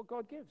 It's what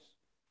God gives.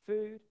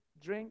 Food,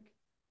 drink,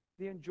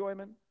 the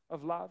enjoyment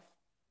of love.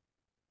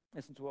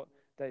 Listen to what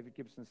David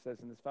Gibson says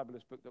in this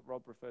fabulous book that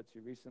Rob referred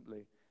to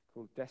recently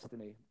called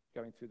Destiny,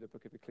 going through the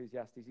book of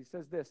Ecclesiastes. He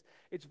says this,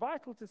 it's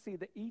vital to see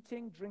that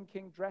eating,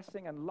 drinking,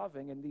 dressing, and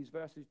loving in these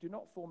verses do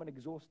not form an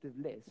exhaustive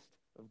list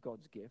of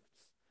God's gifts.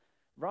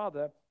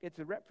 Rather, it's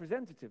a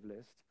representative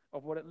list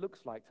of what it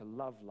looks like to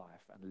love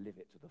life and live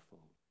it to the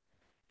full.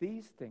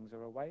 These things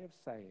are a way of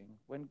saying,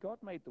 when God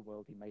made the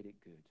world, he made it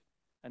good.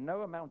 And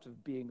no amount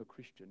of being a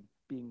Christian,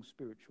 being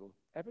spiritual,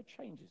 ever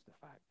changes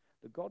the fact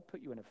that God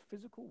put you in a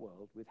physical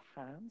world with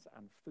hands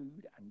and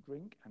food and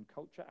drink and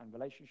culture and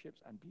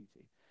relationships and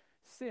beauty.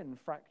 Sin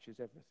fractures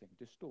everything,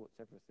 distorts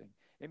everything.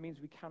 It means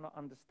we cannot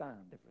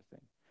understand everything.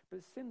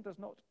 But sin does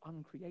not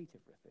uncreate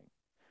everything.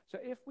 So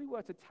if we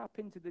were to tap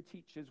into the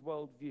teacher's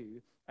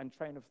worldview and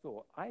train of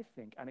thought, I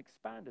think an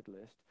expanded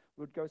list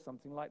would go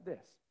something like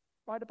this.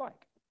 Ride a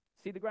bike,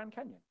 see the Grand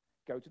Canyon,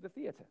 go to the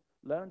theater,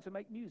 learn to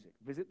make music,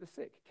 visit the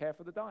sick, care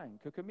for the dying,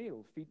 cook a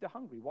meal, feed the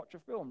hungry, watch a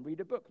film, read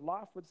a book,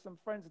 laugh with some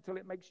friends until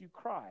it makes you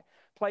cry,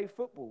 play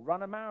football,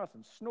 run a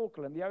marathon,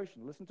 snorkel in the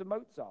ocean, listen to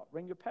Mozart,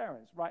 ring your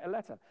parents, write a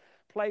letter,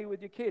 play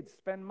with your kids,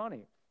 spend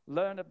money,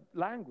 learn a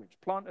language,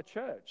 plant a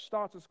church,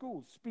 start a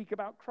school, speak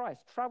about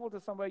Christ, travel to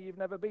somewhere you've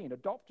never been,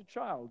 adopt a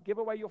child, give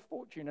away your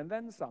fortune and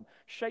then some,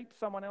 shape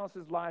someone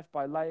else's life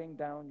by laying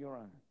down your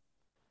own.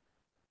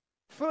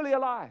 Fully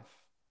alive.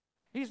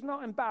 He's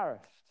not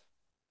embarrassed.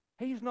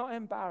 He's not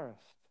embarrassed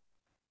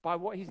by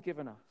what he's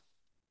given us.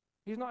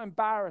 He's not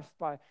embarrassed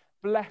by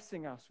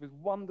blessing us with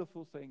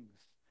wonderful things.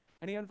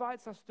 And he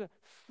invites us to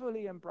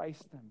fully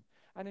embrace them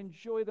and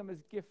enjoy them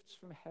as gifts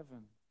from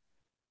heaven.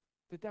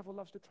 The devil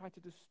loves to try to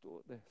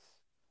distort this,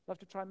 loves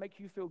to try and make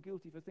you feel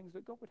guilty for things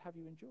that God would have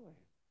you enjoy.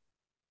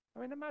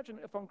 I mean, imagine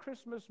if on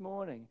Christmas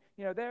morning,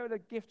 there are the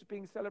gifts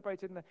being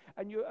celebrated,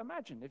 and you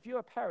imagine if you're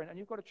a parent and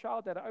you've got a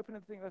child there to open the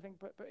thing, they think,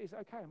 but is it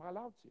okay? Am I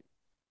allowed to?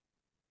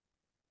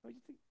 What do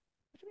you think?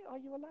 What do you mean, are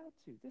you allowed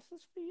to? This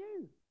is for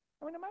you.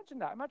 I mean, imagine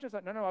that. Imagine it's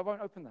like, no, I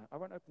won't open that. I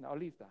won't open that. I'll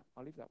leave that.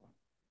 I'll leave that one.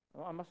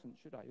 Oh, I mustn't,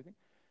 should I? You think,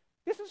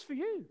 this is for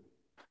you.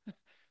 This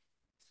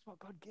is what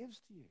God gives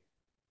to you.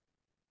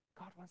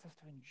 God wants us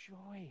to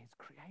enjoy his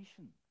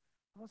creation.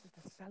 He wants us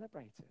to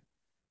celebrate it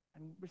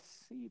and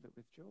receive it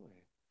with joy.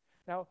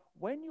 Now,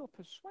 when you're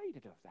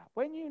persuaded of that,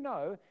 when you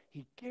know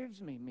he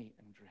gives me meat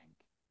and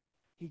drink,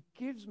 he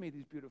gives me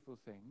these beautiful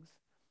things,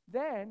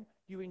 then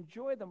you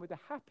enjoy them with a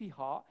happy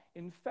heart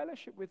in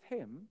fellowship with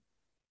him,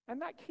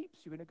 and that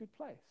keeps you in a good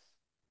place.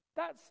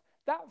 That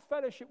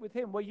fellowship with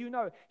him where you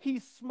know he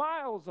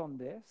smiles on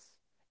this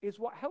is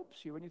what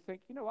helps you. And you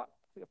think, you know what,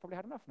 I think I've probably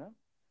had enough now.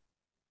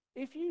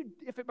 If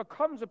it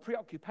becomes a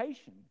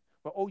preoccupation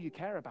where all you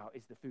care about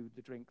is the food,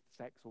 the drink,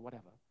 the sex, or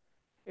whatever,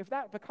 if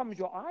that becomes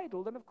your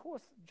idol, then of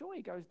course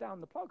joy goes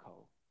down the plug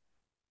hole.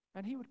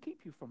 And he would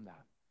keep you from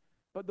that.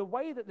 But the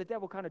way that the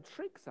devil kind of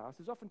tricks us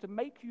is often to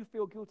make you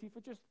feel guilty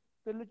for just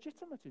the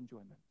legitimate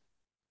enjoyment.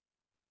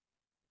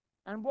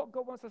 And what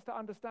God wants us to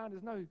understand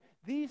is, no,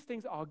 these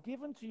things are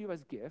given to you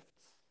as gifts.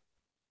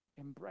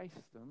 Embrace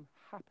them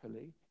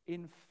happily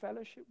in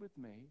fellowship with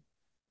me,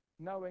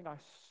 knowing I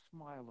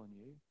smile on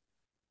you,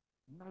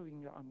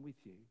 knowing that I'm with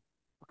you.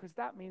 Because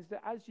that means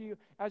that as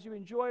you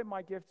enjoy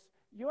my gifts,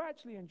 you're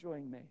actually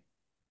enjoying me.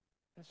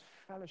 There's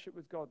fellowship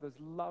with God. There's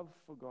love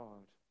for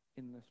God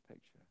in this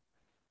picture.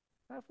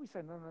 Now, if we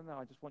say, no,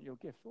 I just want your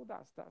gifts, well,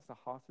 that's the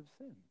heart of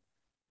sin.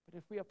 But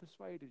if we are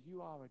persuaded,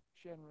 you are a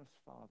generous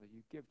Father,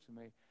 you give to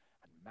me,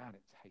 and man,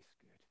 it tastes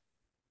good.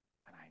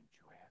 And I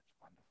enjoy it. It's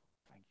wonderful.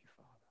 Thank you,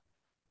 Father.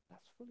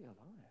 That's fully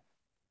alive,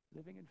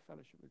 living in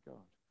fellowship with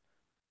God.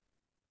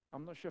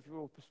 I'm not sure if you're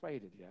all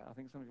persuaded yet. I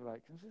think some of you are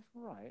like, is this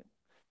right?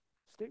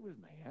 Stick with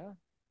me, yeah?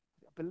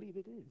 I believe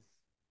it is.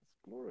 It's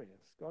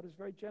glorious. God is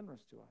very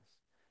generous to us.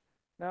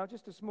 Now,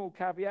 just a small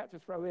caveat to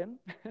throw in.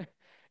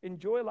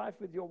 Enjoy life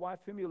with your wife,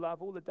 whom you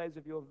love, all the days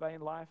of your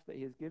vain life that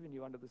he has given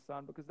you under the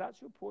sun, because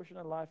that's your portion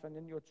in life and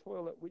in your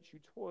toil at which you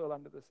toil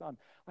under the sun.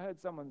 I heard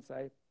someone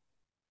say,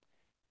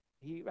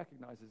 he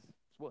recognizes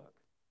it's work.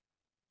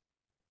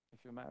 If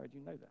you're married,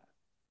 you know that.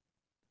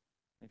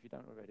 If you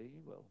don't already,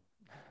 you will.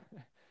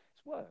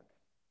 It's work.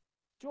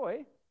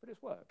 Joy, but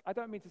it's work. I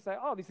don't mean to say,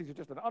 these things are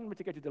just an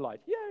unmitigated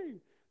delight. Yay!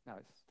 No,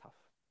 it's tough,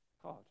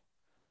 hard,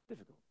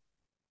 difficult.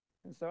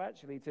 And so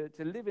actually, to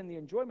live in the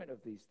enjoyment of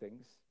these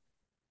things,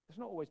 it's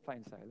not always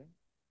plain sailing.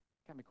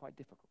 It can be quite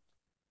difficult.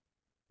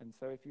 And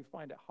so if you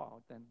find it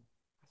hard, then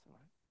that's all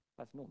right.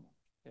 That's normal,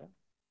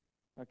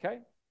 yeah? Okay?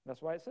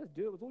 That's why it says,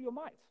 do it with all your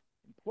might.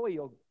 Employ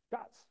your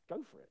guts.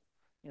 Go for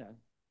it.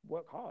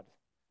 Work hard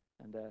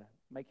and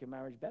make your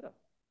marriage better.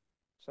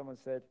 Someone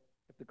said,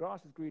 if the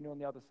grass is greener on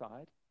the other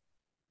side,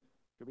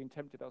 if you're being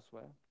tempted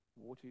elsewhere,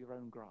 water your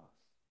own grass.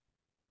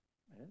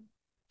 Yeah?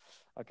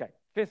 Okay,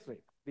 fifthly,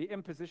 the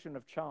imposition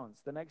of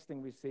chance. The next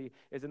thing we see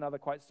is another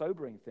quite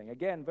sobering thing.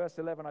 Again, verse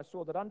 11, I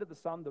saw that under the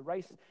sun the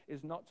race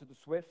is not to the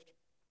swift,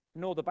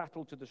 nor the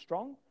battle to the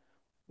strong,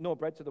 nor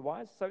bread to the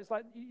wise. So it's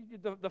like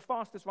the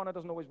fastest runner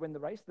doesn't always win the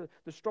race.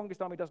 The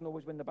strongest army doesn't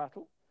always win the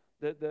battle.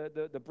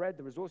 The bread,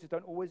 the resources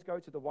don't always go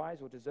to the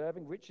wise or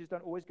deserving. Riches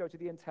don't always go to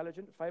the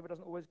intelligent. Favor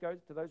doesn't always go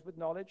to those with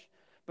knowledge.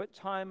 But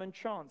time and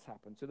chance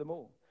happen to them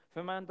all.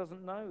 For man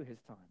doesn't know his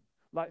time.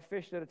 Like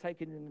fish that are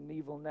taken in an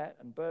evil net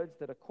and birds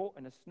that are caught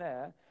in a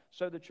snare,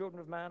 so the children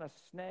of man are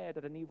snared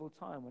at an evil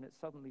time when it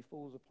suddenly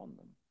falls upon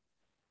them.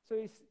 So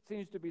he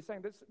seems to be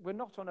saying that we're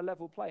not on a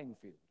level playing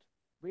field.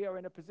 We are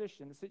in a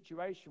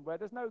situation where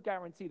there's no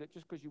guarantee that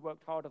just because you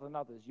worked harder than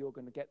others, you're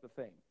going to get the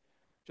thing.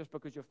 Just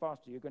because you're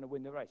faster, you're going to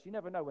win the race. You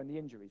never know when the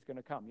injury is going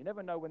to come. You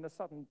never know when the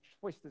sudden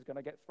twist is going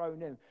to get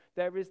thrown in.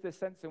 There is this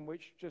sense in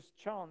which just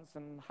chance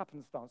and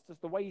happenstance,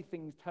 just the way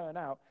things turn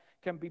out,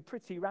 can be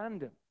pretty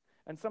random.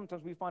 And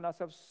sometimes we find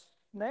ourselves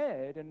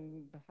snared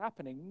in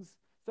happenings,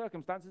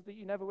 circumstances that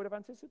you never would have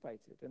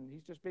anticipated. And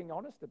he's just being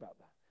honest about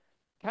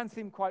that. Can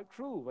seem quite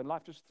cruel when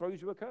life just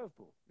throws you a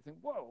curveball. You think,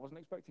 whoa, I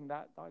wasn't expecting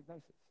that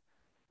diagnosis.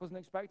 Wasn't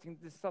expecting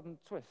this sudden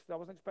twist. I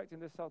wasn't expecting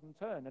this sudden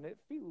turn. And it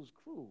feels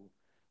cruel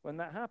when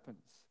that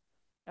happens.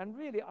 And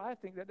really, I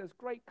think that there's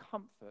great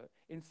comfort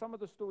in some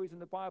of the stories in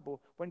the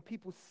Bible when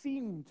people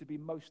seem to be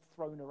most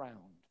thrown around.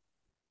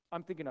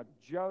 I'm thinking of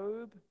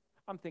Job.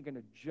 I'm thinking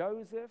of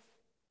Joseph.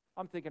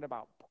 I'm thinking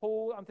about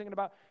Paul. I'm thinking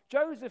about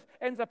Joseph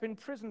ends up in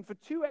prison for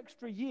 2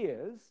 extra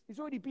years. He's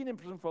already been in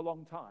prison for a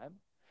long time.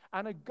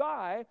 And a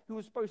guy who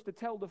was supposed to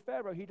tell the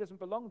Pharaoh he doesn't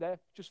belong there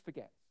just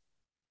forgets.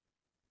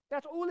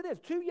 That's all it is.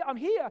 2 years. I'm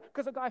here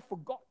because a guy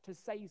forgot to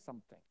say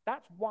something.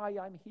 That's why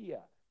I'm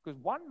here. Because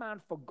one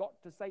man forgot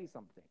to say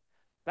something.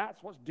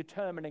 That's what's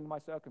determining my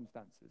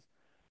circumstances.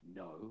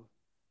 No,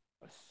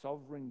 a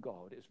sovereign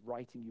God is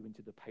writing you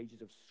into the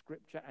pages of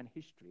Scripture and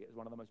history as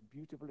one of the most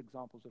beautiful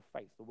examples of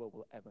faith the world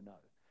will ever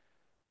know.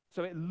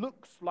 So it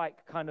looks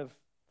like kind of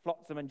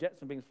flotsam and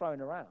jetsam being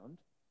thrown around,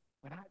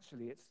 when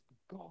actually it's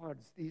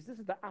God's. This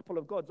is the apple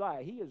of God's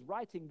eye. He is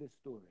writing this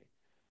story.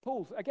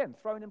 Paul's, again,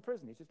 thrown in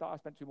prison. He's just like, I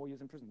spent 2 more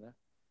years in prison there.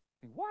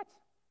 What?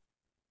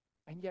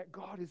 And yet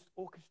God is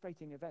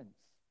orchestrating events.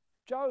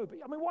 Job,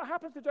 what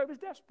happens to Job is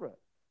desperate.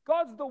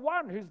 God's the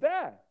one who's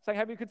there, saying,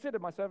 have you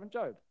considered my servant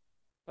Job?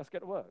 Let's get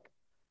to work.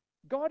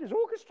 God is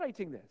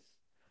orchestrating this.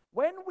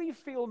 When we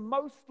feel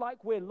most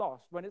like we're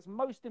lost, when it's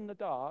most in the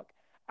dark,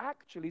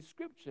 actually,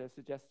 Scripture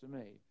suggests to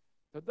me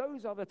that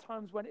those are the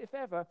times when, if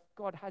ever,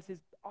 God has his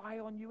eye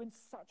on you in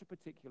such a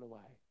particular way.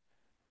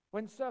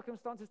 When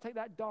circumstances take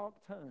that dark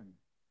turn,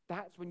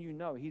 that's when you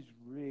know he's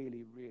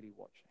really, really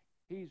watching.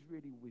 He's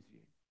really with you.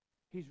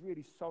 He's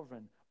really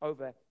sovereign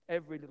over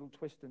every little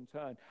twist and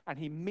turn. And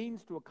he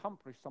means to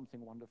accomplish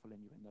something wonderful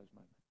in you in those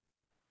moments.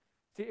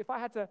 See, if I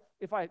had to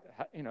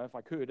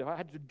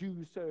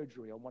do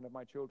surgery on one of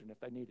my children if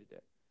they needed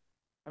it,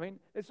 I mean,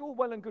 it's all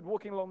well and good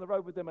walking along the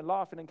road with them and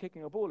laughing and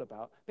kicking a ball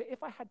about, but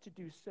if I had to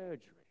do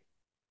surgery,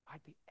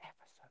 I'd be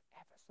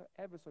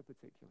ever so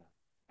particular,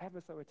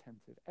 ever so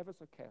attentive, ever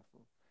so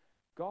careful.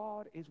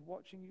 God is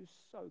watching you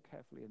so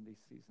carefully in these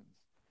seasons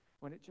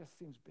when it just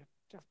seems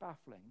just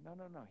baffling. No.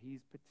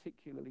 He's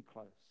particularly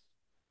close.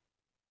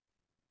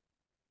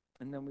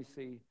 And then we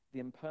see the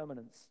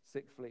impermanence,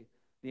 sixthly,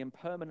 the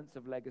impermanence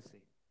of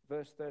legacy.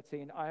 Verse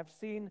 13, I have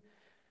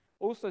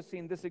also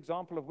seen this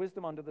example of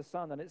wisdom under the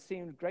sun, and it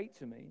seemed great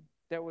to me.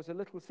 There was a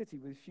little city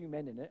with few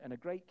men in it, and a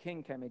great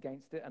king came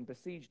against it and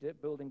besieged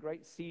it, building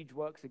great siege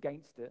works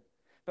against it.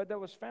 But there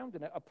was found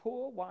in it a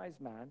poor wise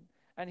man,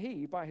 and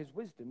he, by his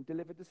wisdom,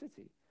 delivered the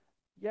city.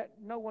 Yet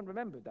no one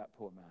remembered that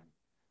poor man.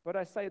 But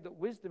I say that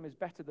wisdom is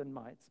better than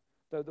might,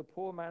 though the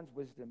poor man's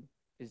wisdom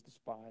is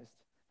despised,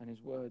 and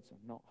his words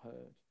are not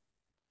heard.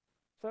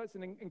 So it's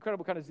an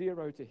incredible kind of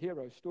zero to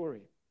hero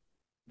story.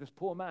 This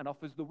poor man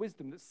offers the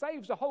wisdom that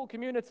saves a whole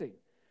community,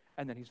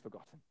 and then he's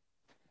forgotten.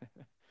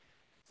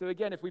 So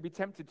again, if we'd be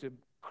tempted to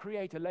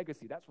create a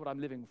legacy, that's what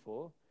I'm living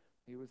for,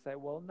 he would say,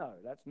 well, no,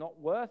 that's not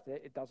worth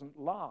it. It doesn't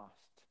last.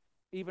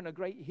 Even a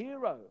great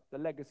hero, the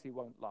legacy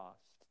won't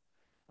last.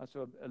 I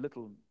saw a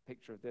little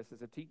picture of this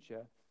as a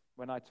teacher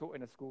when I taught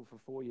in a school for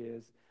 4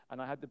 years,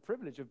 and I had the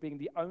privilege of being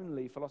the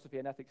only philosophy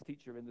and ethics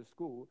teacher in the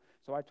school.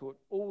 So I taught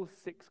all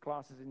 6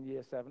 classes in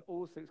year 7,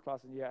 all 6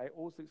 classes in year 8,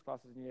 all 6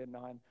 classes in year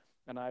 9,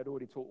 and I had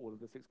already taught all of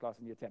the 6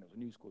 classes in year 10. It was a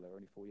new school, there were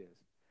only 4 years.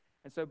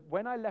 And so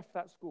when I left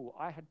that school,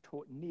 I had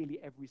taught nearly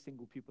every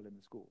single pupil in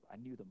the school. I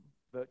knew them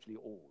virtually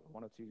all.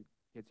 1 or 2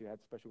 kids who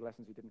had special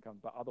lessons who didn't come,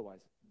 but otherwise,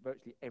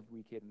 virtually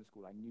every kid in the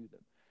school, I knew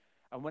them.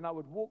 And when I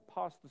would walk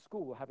past the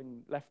school,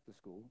 having left the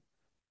school,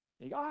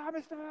 you go,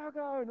 Mr.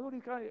 Virgo, and all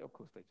these guys. Of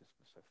course, they just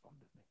were so fond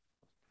of me.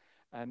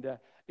 And,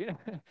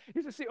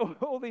 you just see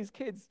all these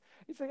kids.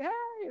 You say,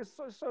 hey, it's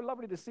so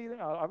lovely to see them.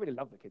 I really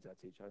love the kids I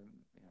teach.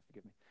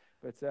 Forgive me.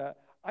 But,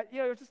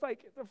 it's just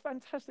like a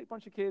fantastic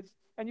bunch of kids.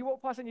 And you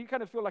walk past and you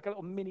kind of feel like a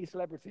little mini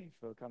celebrity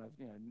for kind of,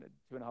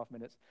 2.5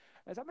 minutes.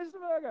 And it's like, Mr.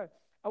 Virgo.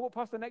 I walk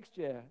past the next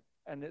year,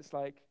 and it's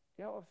like,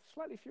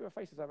 slightly fewer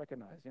faces I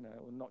recognize,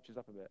 or notches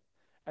up a bit.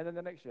 And then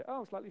the next year,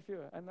 slightly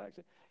fewer. And the next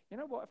year, you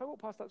know what? If I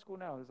walk past that school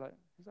now, it's like,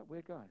 who's that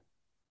weird guy?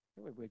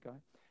 You're a weird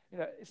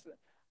guy.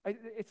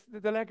 It's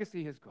the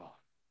legacy has gone.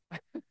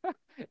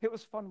 It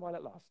was fun while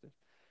it lasted.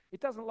 It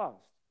doesn't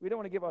last. We don't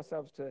want to give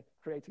ourselves to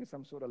creating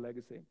some sort of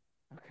legacy.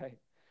 Okay.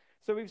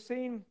 So we've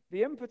seen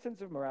the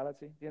impotence of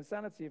morality, the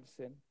insanity of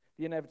sin,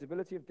 the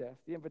inevitability of death,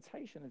 the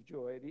invitation of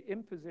joy, the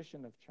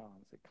imposition of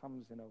chance. It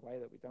comes in a way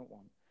that we don't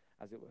want,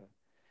 as it were.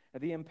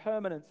 And the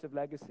impermanence of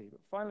legacy.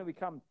 But finally we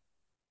come,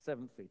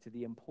 seventhly, to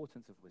the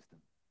importance of wisdom.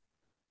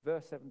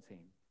 Verse 17,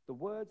 the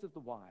words of the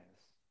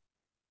wise,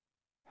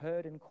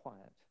 heard in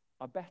quiet,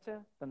 are better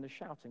than the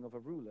shouting of a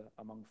ruler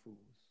among fools.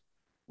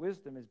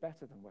 Wisdom is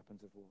better than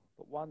weapons of war,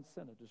 but one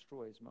sinner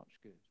destroys much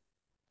good.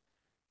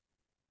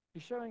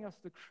 He's showing us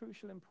the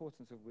crucial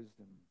importance of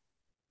wisdom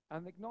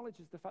and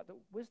acknowledges the fact that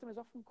wisdom is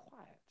often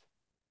quiet.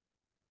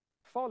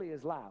 Folly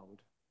is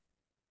loud.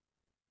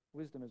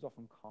 Wisdom is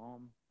often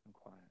calm and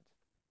quiet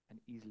and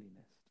easily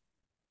missed.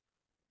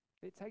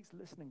 It takes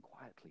listening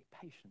quietly,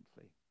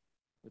 patiently,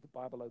 with the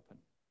Bible open,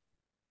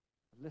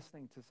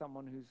 listening to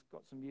someone who's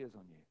got some years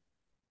on you,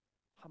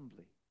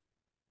 humbly,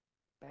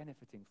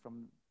 benefiting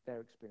from their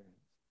experience.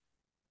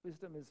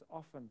 Wisdom is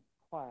often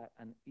quiet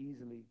and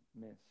easily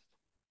missed.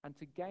 And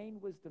to gain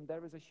wisdom,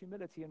 there is a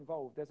humility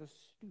involved. There's a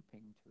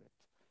stooping to it.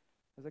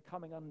 There's a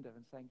coming under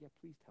and saying,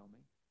 please tell me.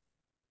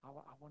 I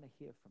want to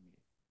hear from you.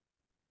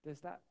 There's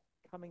that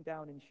coming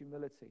down in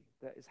humility.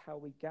 That is how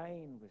we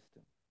gain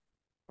wisdom.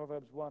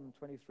 Proverbs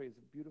 1:23 is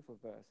a beautiful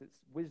verse. It's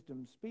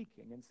wisdom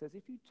speaking and says,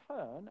 if you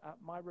turn at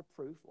my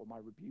reproof, or my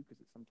rebuke as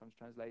it's sometimes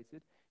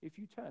translated, if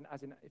you turn,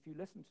 as in if you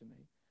listen to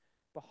me,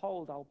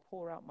 behold, I'll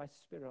pour out my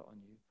spirit on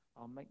you.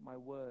 I'll make my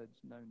words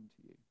known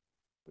to you.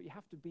 But you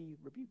have to be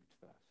rebuked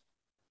first.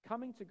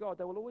 Coming to God,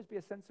 there will always be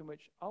a sense in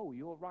which,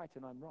 you're right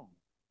and I'm wrong.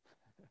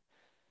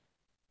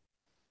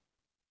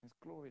 It's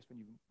glorious when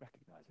you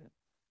recognize it.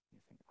 You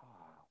think,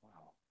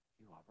 wow,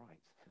 you are right.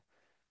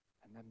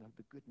 And then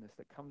the goodness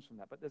that comes from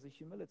that. But there's a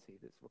humility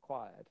that's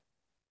required.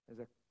 There's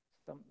a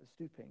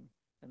stooping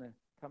and a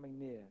coming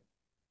near.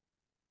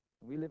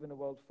 And we live in a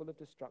world full of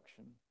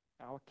destruction.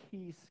 Our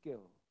key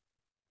skill,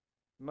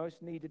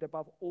 most needed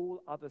above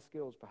all other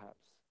skills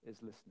perhaps, is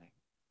listening.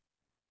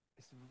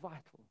 It's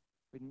vital.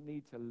 We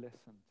need to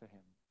listen to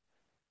him.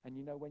 And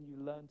when you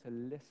learn to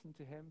listen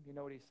to him, you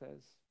know what he says?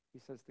 He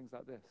says things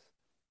like this: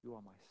 you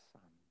are my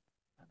son,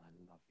 and I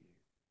love you,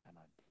 and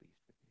I'm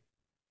pleased with you.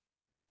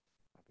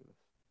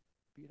 Fabulous.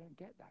 But you don't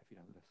get that if you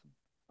don't listen.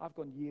 I've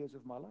gone years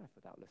of my life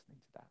without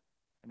listening to that.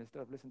 And instead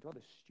of listening to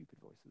other stupid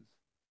voices,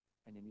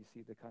 and then you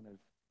see the kind of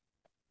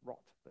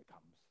rot that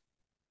comes.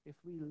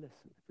 If we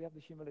listen, if we have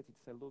the humility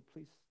to say, Lord,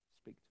 please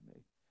speak to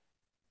me,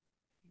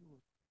 he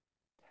will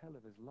tell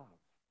of his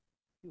love.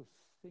 He will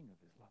sing of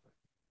his love.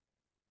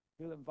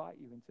 He'll invite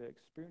you into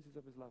experiences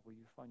of his love where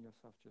you find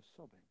yourself just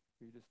sobbing,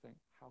 where you just think,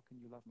 how can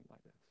you love me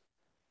like this?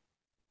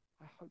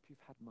 I hope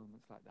you've had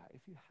moments like that.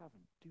 If you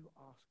haven't, do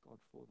ask God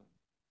for them.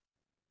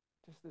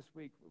 Just this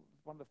week,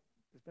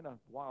 it's been a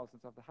while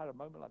since I've had a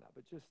moment like that,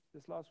 but just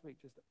this last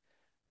week, just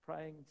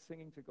praying,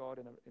 singing to God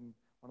in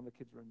one of the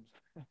kids' rooms,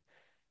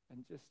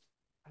 and just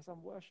as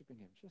I'm worshiping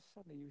him, just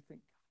suddenly you think,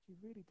 God, you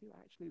really do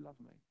actually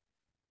love me.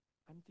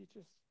 And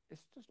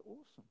it's just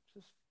awesome.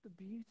 Just the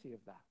beauty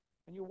of that.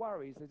 And your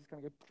worries, they're just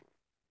kind of go,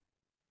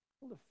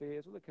 all the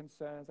fears, all the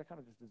concerns, they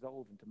kind of just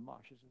dissolve into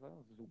mush. It's just like,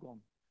 oh, it's all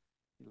gone.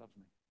 He loves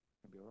me. It's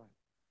going to be all right.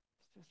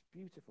 It's just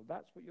beautiful.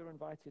 That's what you're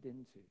invited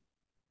into.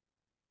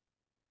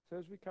 So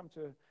as we come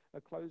to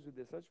a close with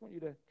this, I just want you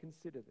to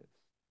consider this.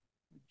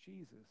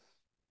 Jesus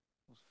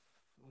was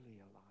fully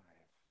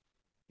alive.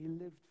 He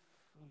lived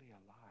fully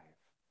alive.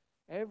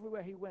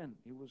 Everywhere he went,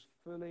 he was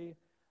fully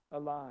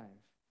alive.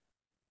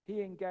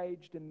 He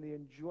engaged in the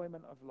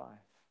enjoyment of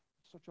life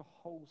in such a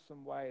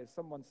wholesome way. As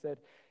someone said,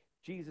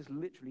 Jesus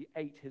literally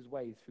ate his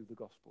way through the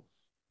Gospels.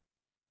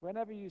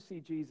 Whenever you see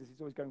Jesus, he's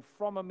always going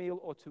from a meal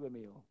or to a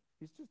meal.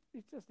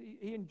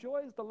 He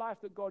enjoys the life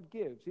that God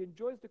gives. He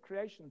enjoys the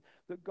creation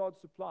that God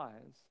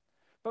supplies.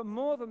 But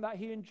more than that,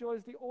 he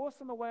enjoys the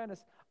awesome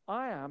awareness,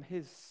 I am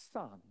his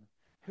son,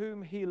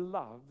 whom he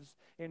loves,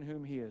 in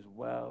whom he is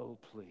well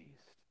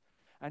pleased.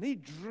 And he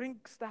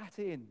drinks that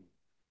in.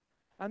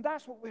 And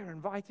that's what we're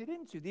invited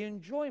into, the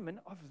enjoyment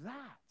of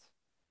that.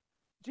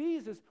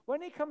 Jesus,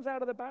 when he comes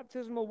out of the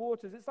baptismal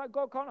waters, it's like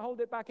God can't hold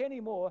it back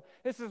anymore.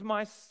 This is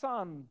my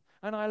son,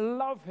 and I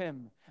love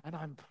him, and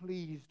I'm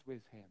pleased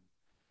with him.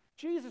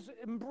 Jesus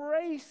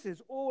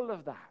embraces all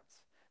of that.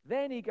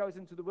 Then he goes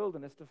into the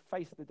wilderness to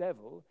face the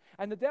devil,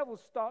 and the devil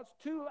starts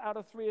 2 out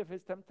of 3 of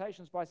his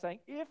temptations by saying,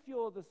 if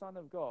you're the Son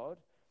of God,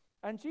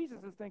 and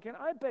Jesus is thinking,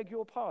 I beg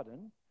your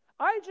pardon.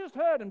 I just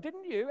heard him,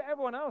 didn't you?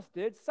 Everyone else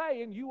did,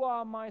 saying, you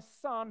are my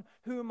son,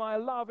 whom I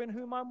love, in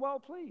whom I'm well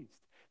pleased.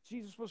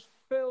 Jesus was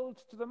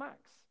filled to the max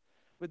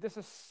with this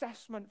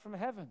assessment from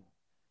heaven.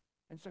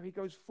 And so he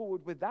goes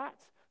forward with that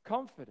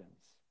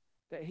confidence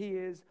that he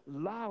is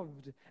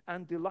loved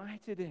and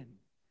delighted in.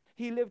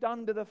 He lived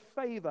under the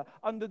favor,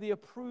 under the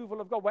approval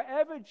of God.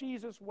 Wherever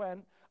Jesus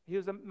went, he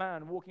was a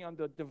man walking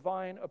under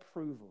divine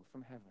approval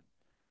from heaven.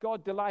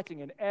 God delighting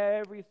in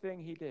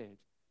everything he did.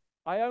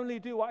 I only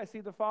do what I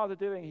see the Father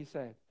doing, he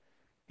said.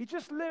 He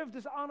just lived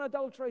this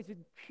unadulterated,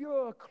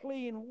 pure,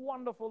 clean,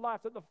 wonderful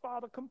life that the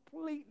Father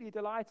completely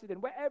delighted in.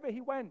 Wherever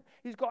he went,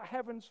 he's got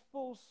heaven's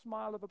full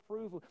smile of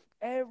approval.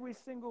 Every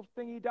single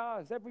thing he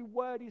does, every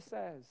word he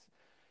says.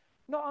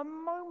 Not a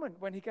moment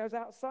when he goes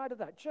outside of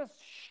that. Just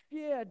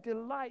sheer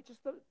delight.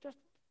 Just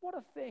what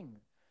a thing.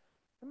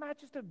 Imagine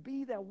just to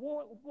be there,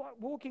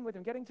 walking with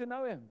him, getting to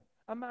know him.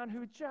 A man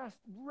who just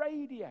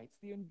radiates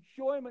the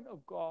enjoyment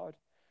of God.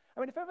 I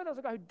mean, if ever there was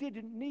a guy who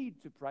didn't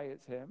need to pray,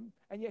 it's him.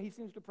 And yet he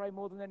seems to pray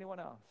more than anyone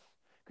else.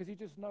 Because he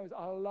just knows,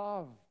 I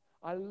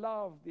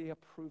love the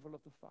approval of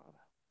the Father.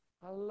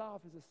 I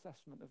love his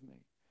assessment of me.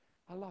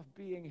 I love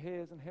being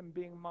his and him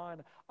being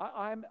mine.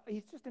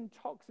 He's just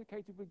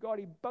intoxicated with God.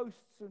 He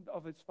boasts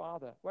of his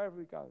Father wherever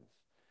he goes.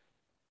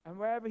 And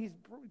wherever he's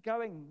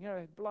going,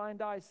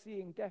 blind eyes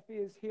seeing, deaf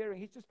ears hearing,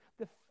 he's just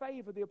the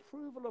favor, the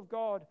approval of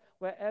God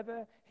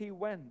wherever he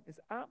went is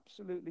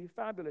absolutely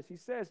fabulous. He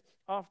says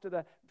after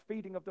the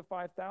feeding of the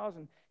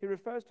 5,000, he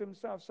refers to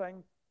himself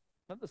saying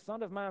that the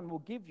Son of Man will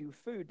give you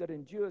food that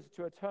endures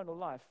to eternal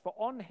life. For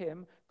on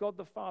him, God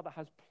the Father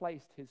has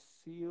placed his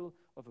seal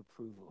of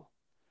approval.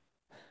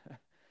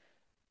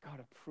 God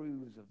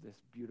approves of this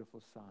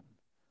beautiful Son.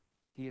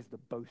 He is the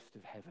boast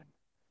of heaven.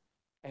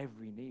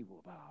 Every knee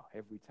will bow,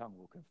 every tongue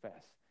will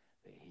confess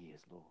that he is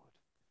Lord.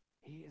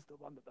 He is the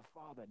one that the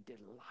Father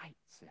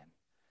delights in,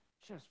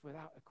 just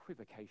without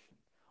equivocation.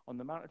 On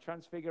the Mount of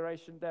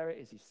Transfiguration, there it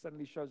is. He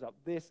suddenly shows up.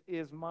 This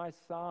is my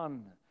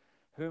Son,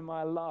 whom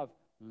I love.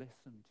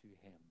 Listen to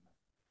him.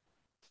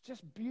 It's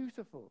just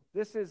beautiful.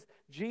 This is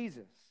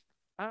Jesus.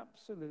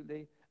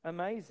 Absolutely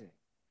amazing.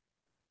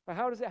 But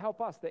how does it help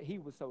us that he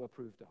was so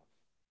approved of?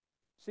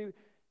 See,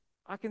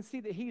 I can see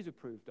that he's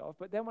approved of,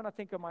 but then when I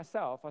think of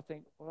myself, I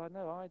think, well, I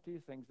know I do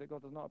things that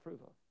God does not approve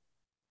of.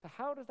 So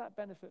how does that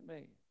benefit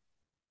me?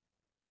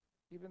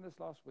 Even this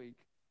last week,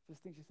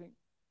 just things you think,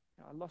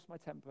 I lost my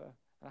temper,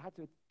 and I had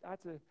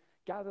to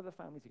gather the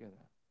family together.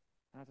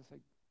 And I had to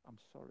say,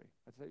 I'm sorry.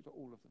 I had to say to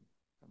all of them,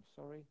 I'm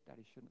sorry,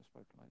 Daddy shouldn't have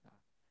spoken like that.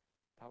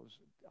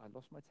 I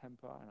lost my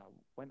temper, and I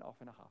went off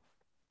in a huff.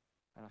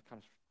 And I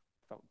kind of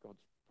felt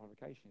God's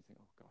provocation. You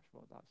think, oh gosh,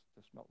 well, that's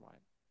just not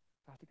right.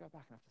 I have to go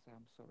back and I have to say,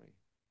 I'm sorry.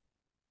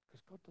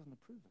 Because God doesn't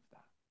approve of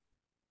that.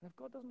 And if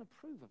God doesn't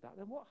approve of that,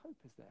 then what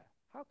hope is there?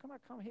 How can I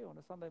come here on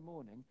a Sunday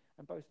morning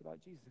and boast about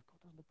Jesus if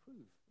God doesn't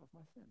approve of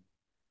my sin?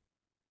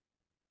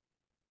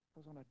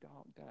 Because on a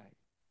dark day,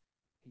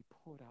 he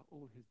poured out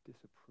all his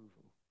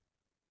disapproval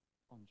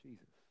on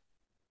Jesus.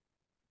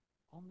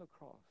 On the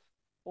cross,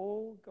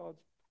 all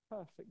God's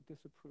perfect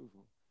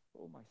disapproval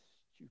for all my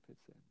stupid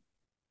sin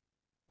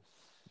was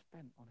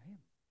spent on him,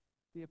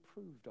 the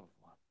approved of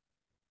one,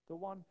 the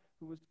one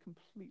who was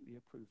completely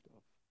approved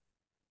of.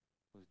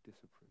 was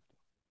disapproved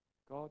of.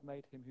 God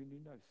made him who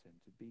knew no sin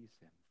to be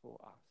sin for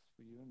us,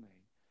 for you and me.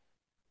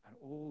 And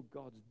all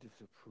God's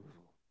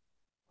disapproval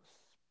was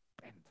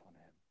spent on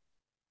him.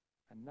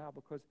 And now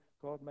because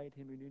God made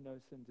him who knew no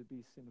sin to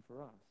be sin for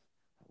us,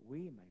 that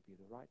we may be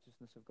the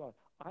righteousness of God.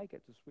 I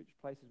get to switch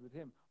places with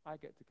him. I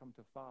get to come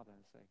to Father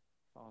and say,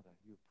 Father,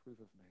 you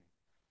approve of me.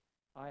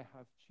 I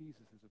have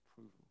Jesus'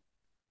 approval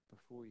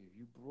before you.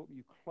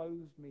 You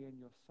clothed me in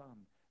your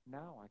Son.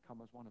 Now I come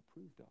as one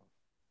approved of.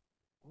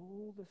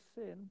 All the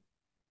sin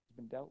has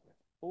been dealt with.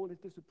 All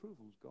his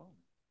disapproval is gone.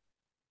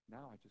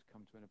 Now I just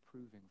come to an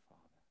approving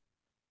Father.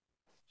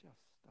 It's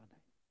just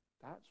stunning.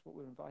 That's what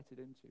we're invited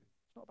into.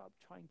 It's not about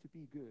trying to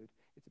be good.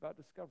 It's about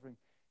discovering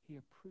he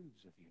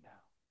approves of you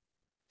now.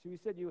 So you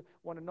said you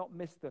want to not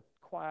miss the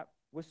quiet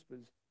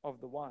whispers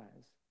of the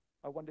wise.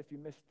 I wonder if you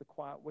missed the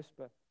quiet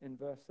whisper in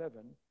verse 7.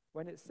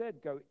 When it said,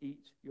 go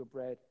eat your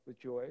bread with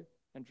joy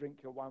and drink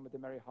your wine with a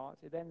merry heart,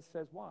 it then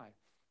says why?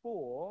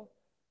 For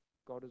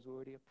God has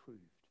already approved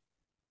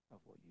of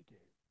what you do.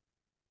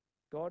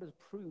 God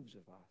approves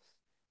of us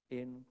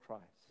in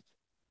Christ.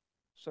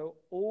 So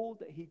all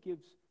that he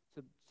gives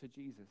to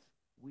Jesus,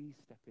 we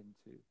step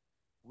into.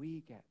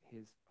 We get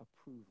his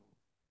approval.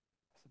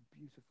 That's a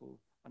beautiful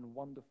and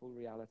wonderful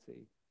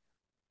reality.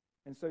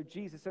 And so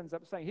Jesus ends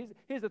up saying,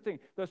 here's the thing.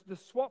 The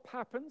swap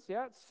happens,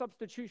 yeah? It's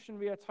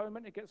substitutionary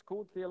atonement, it gets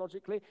called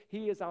theologically.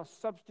 He is our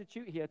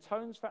substitute. He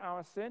atones for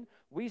our sin.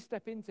 We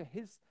step into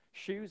his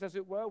shoes, as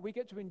it were. We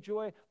get to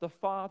enjoy the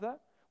Father.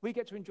 We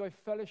get to enjoy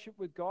fellowship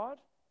with God.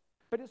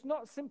 But it's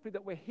not simply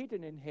that we're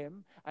hidden in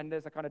him and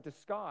there's a kind of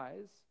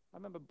disguise. I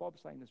remember Bob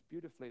saying this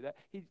beautifully, that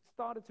he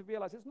started to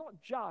realize it's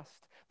not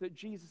just that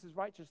Jesus'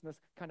 righteousness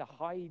kind of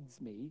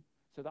hides me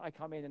so that I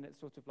come in and it's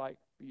sort of like,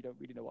 you don't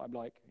really know what I'm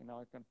like. You know,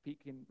 I can peek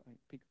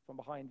from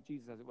behind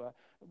Jesus, as it were.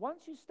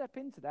 Once you step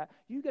into that,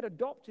 you get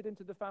adopted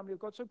into the family of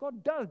God. So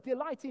God does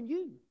delight in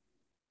you.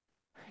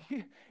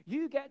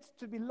 You get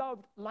to be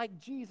loved like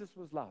Jesus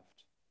was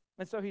loved.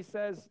 And so he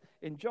says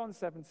in John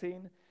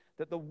 17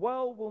 that the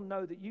world will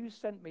know that you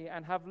sent me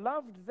and have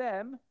loved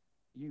them,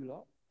 you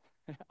lot,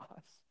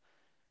 us,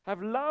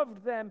 have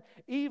loved them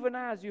even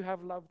as you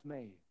have loved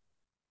me.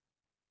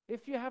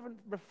 If you haven't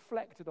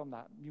reflected on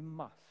that, you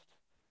must.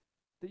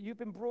 That you've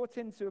been brought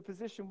into a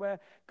position where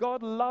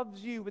God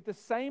loves you with the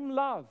same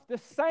love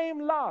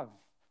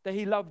that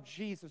he loved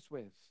Jesus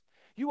with.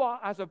 You are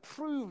as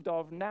approved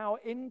of now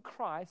in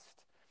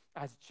Christ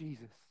as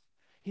Jesus.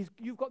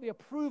 You've got the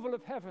approval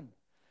of heaven.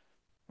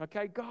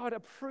 Okay, God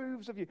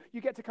approves of you. You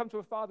get to come to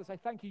a Father and say,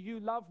 thank you, you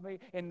love me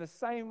in the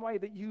same way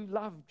that you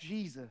love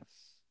Jesus.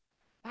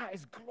 That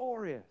is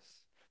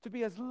glorious, to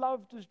be as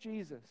loved as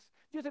Jesus.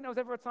 Do you think there was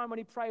ever a time when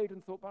he prayed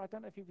and thought, but I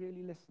don't know if he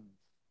really listens?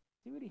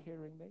 Is he really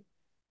hearing me?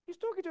 He's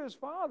talking to his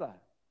Father.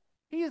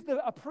 He is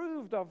the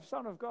approved of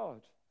Son of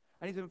God.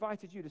 And he's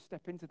invited you to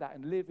step into that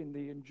and live in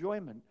the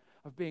enjoyment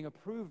of being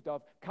approved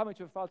of, coming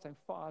to a Father saying,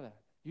 Father,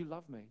 you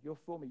love me, you're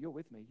for me, you're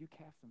with me, you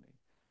care for me.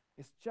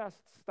 It's just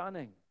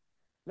stunning.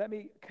 Let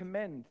me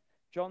commend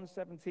John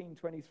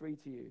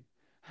 17:23 to you.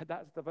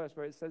 That's the verse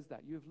where it says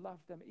that. You've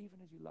loved them even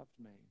as you loved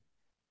me.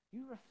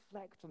 You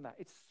reflect on that.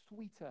 It's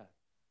sweeter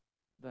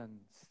than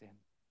sin.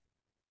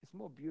 It's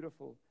more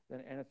beautiful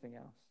than anything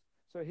else.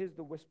 So here's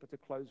the whisper to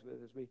close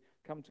with as we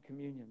come to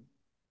communion.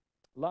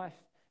 Life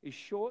is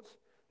short.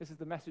 This is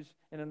the message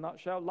in a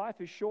nutshell.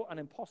 Life is short and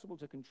impossible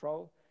to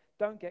control.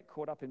 Don't get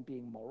caught up in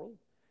being moral.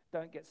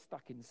 Don't get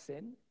stuck in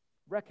sin.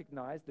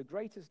 Recognize the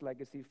greatest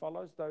legacy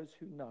follows those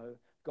who know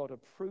God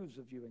approves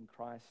of you in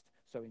Christ.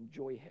 So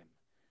enjoy him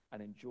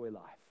and enjoy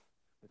life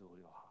with all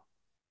your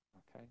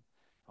heart. Okay?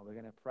 And we're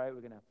going to pray. We're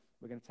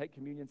going to take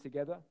communion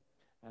together.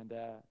 And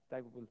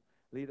David will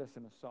lead us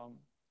in a song.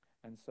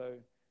 And so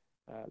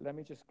let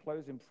me just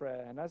close in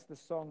prayer. And as the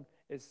song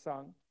is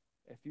sung,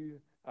 if you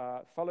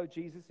follow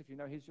Jesus, if you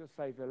know he's your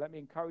Savior, let me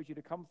encourage you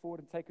to come forward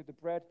and take the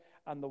bread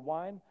and the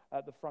wine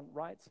at the front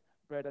right,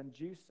 bread and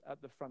juice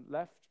at the front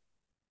left.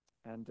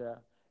 And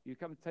you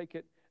come take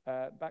it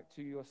back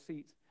to your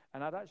seat.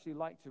 And I'd actually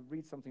like to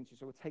read something to you,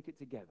 so we'll take it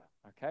together,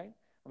 okay?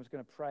 I'm just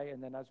going to pray,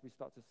 and then as we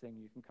start to sing,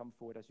 you can come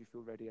forward as you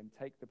feel ready and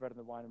take the bread and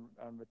the wine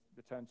and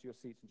return to your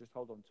seats and just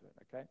hold on to it,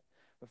 okay?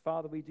 But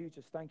Father, we do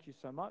just thank you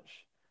so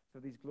much for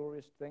these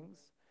glorious things.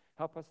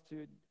 Help us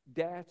to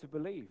dare to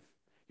believe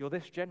you're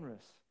this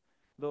generous.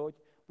 Lord,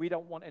 we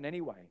don't want in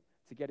any way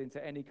to get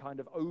into any kind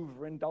of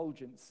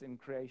overindulgence in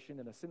creation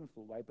in a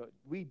sinful way, but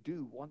we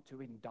do want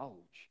to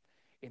indulge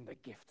in the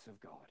gifts of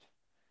God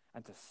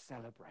and to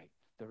celebrate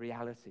the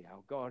reality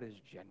how God is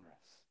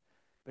generous.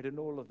 But in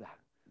all of that,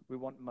 we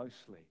want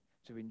mostly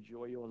to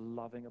enjoy your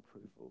loving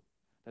approval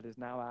that is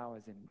now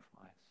ours in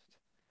Christ.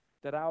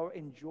 That our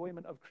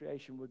enjoyment of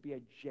creation would be a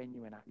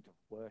genuine act of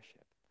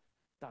worship,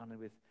 done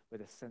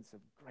with a sense of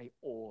great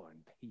awe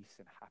and peace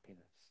and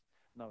happiness,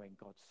 knowing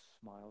God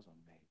smiles on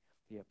me.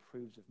 He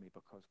approves of me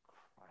because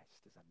Christ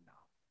is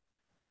enough.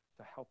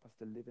 So help us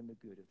to live in the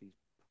good of these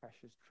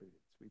precious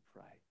truths, we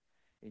pray.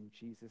 In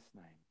Jesus'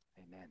 name,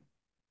 amen.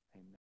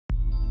 Amen.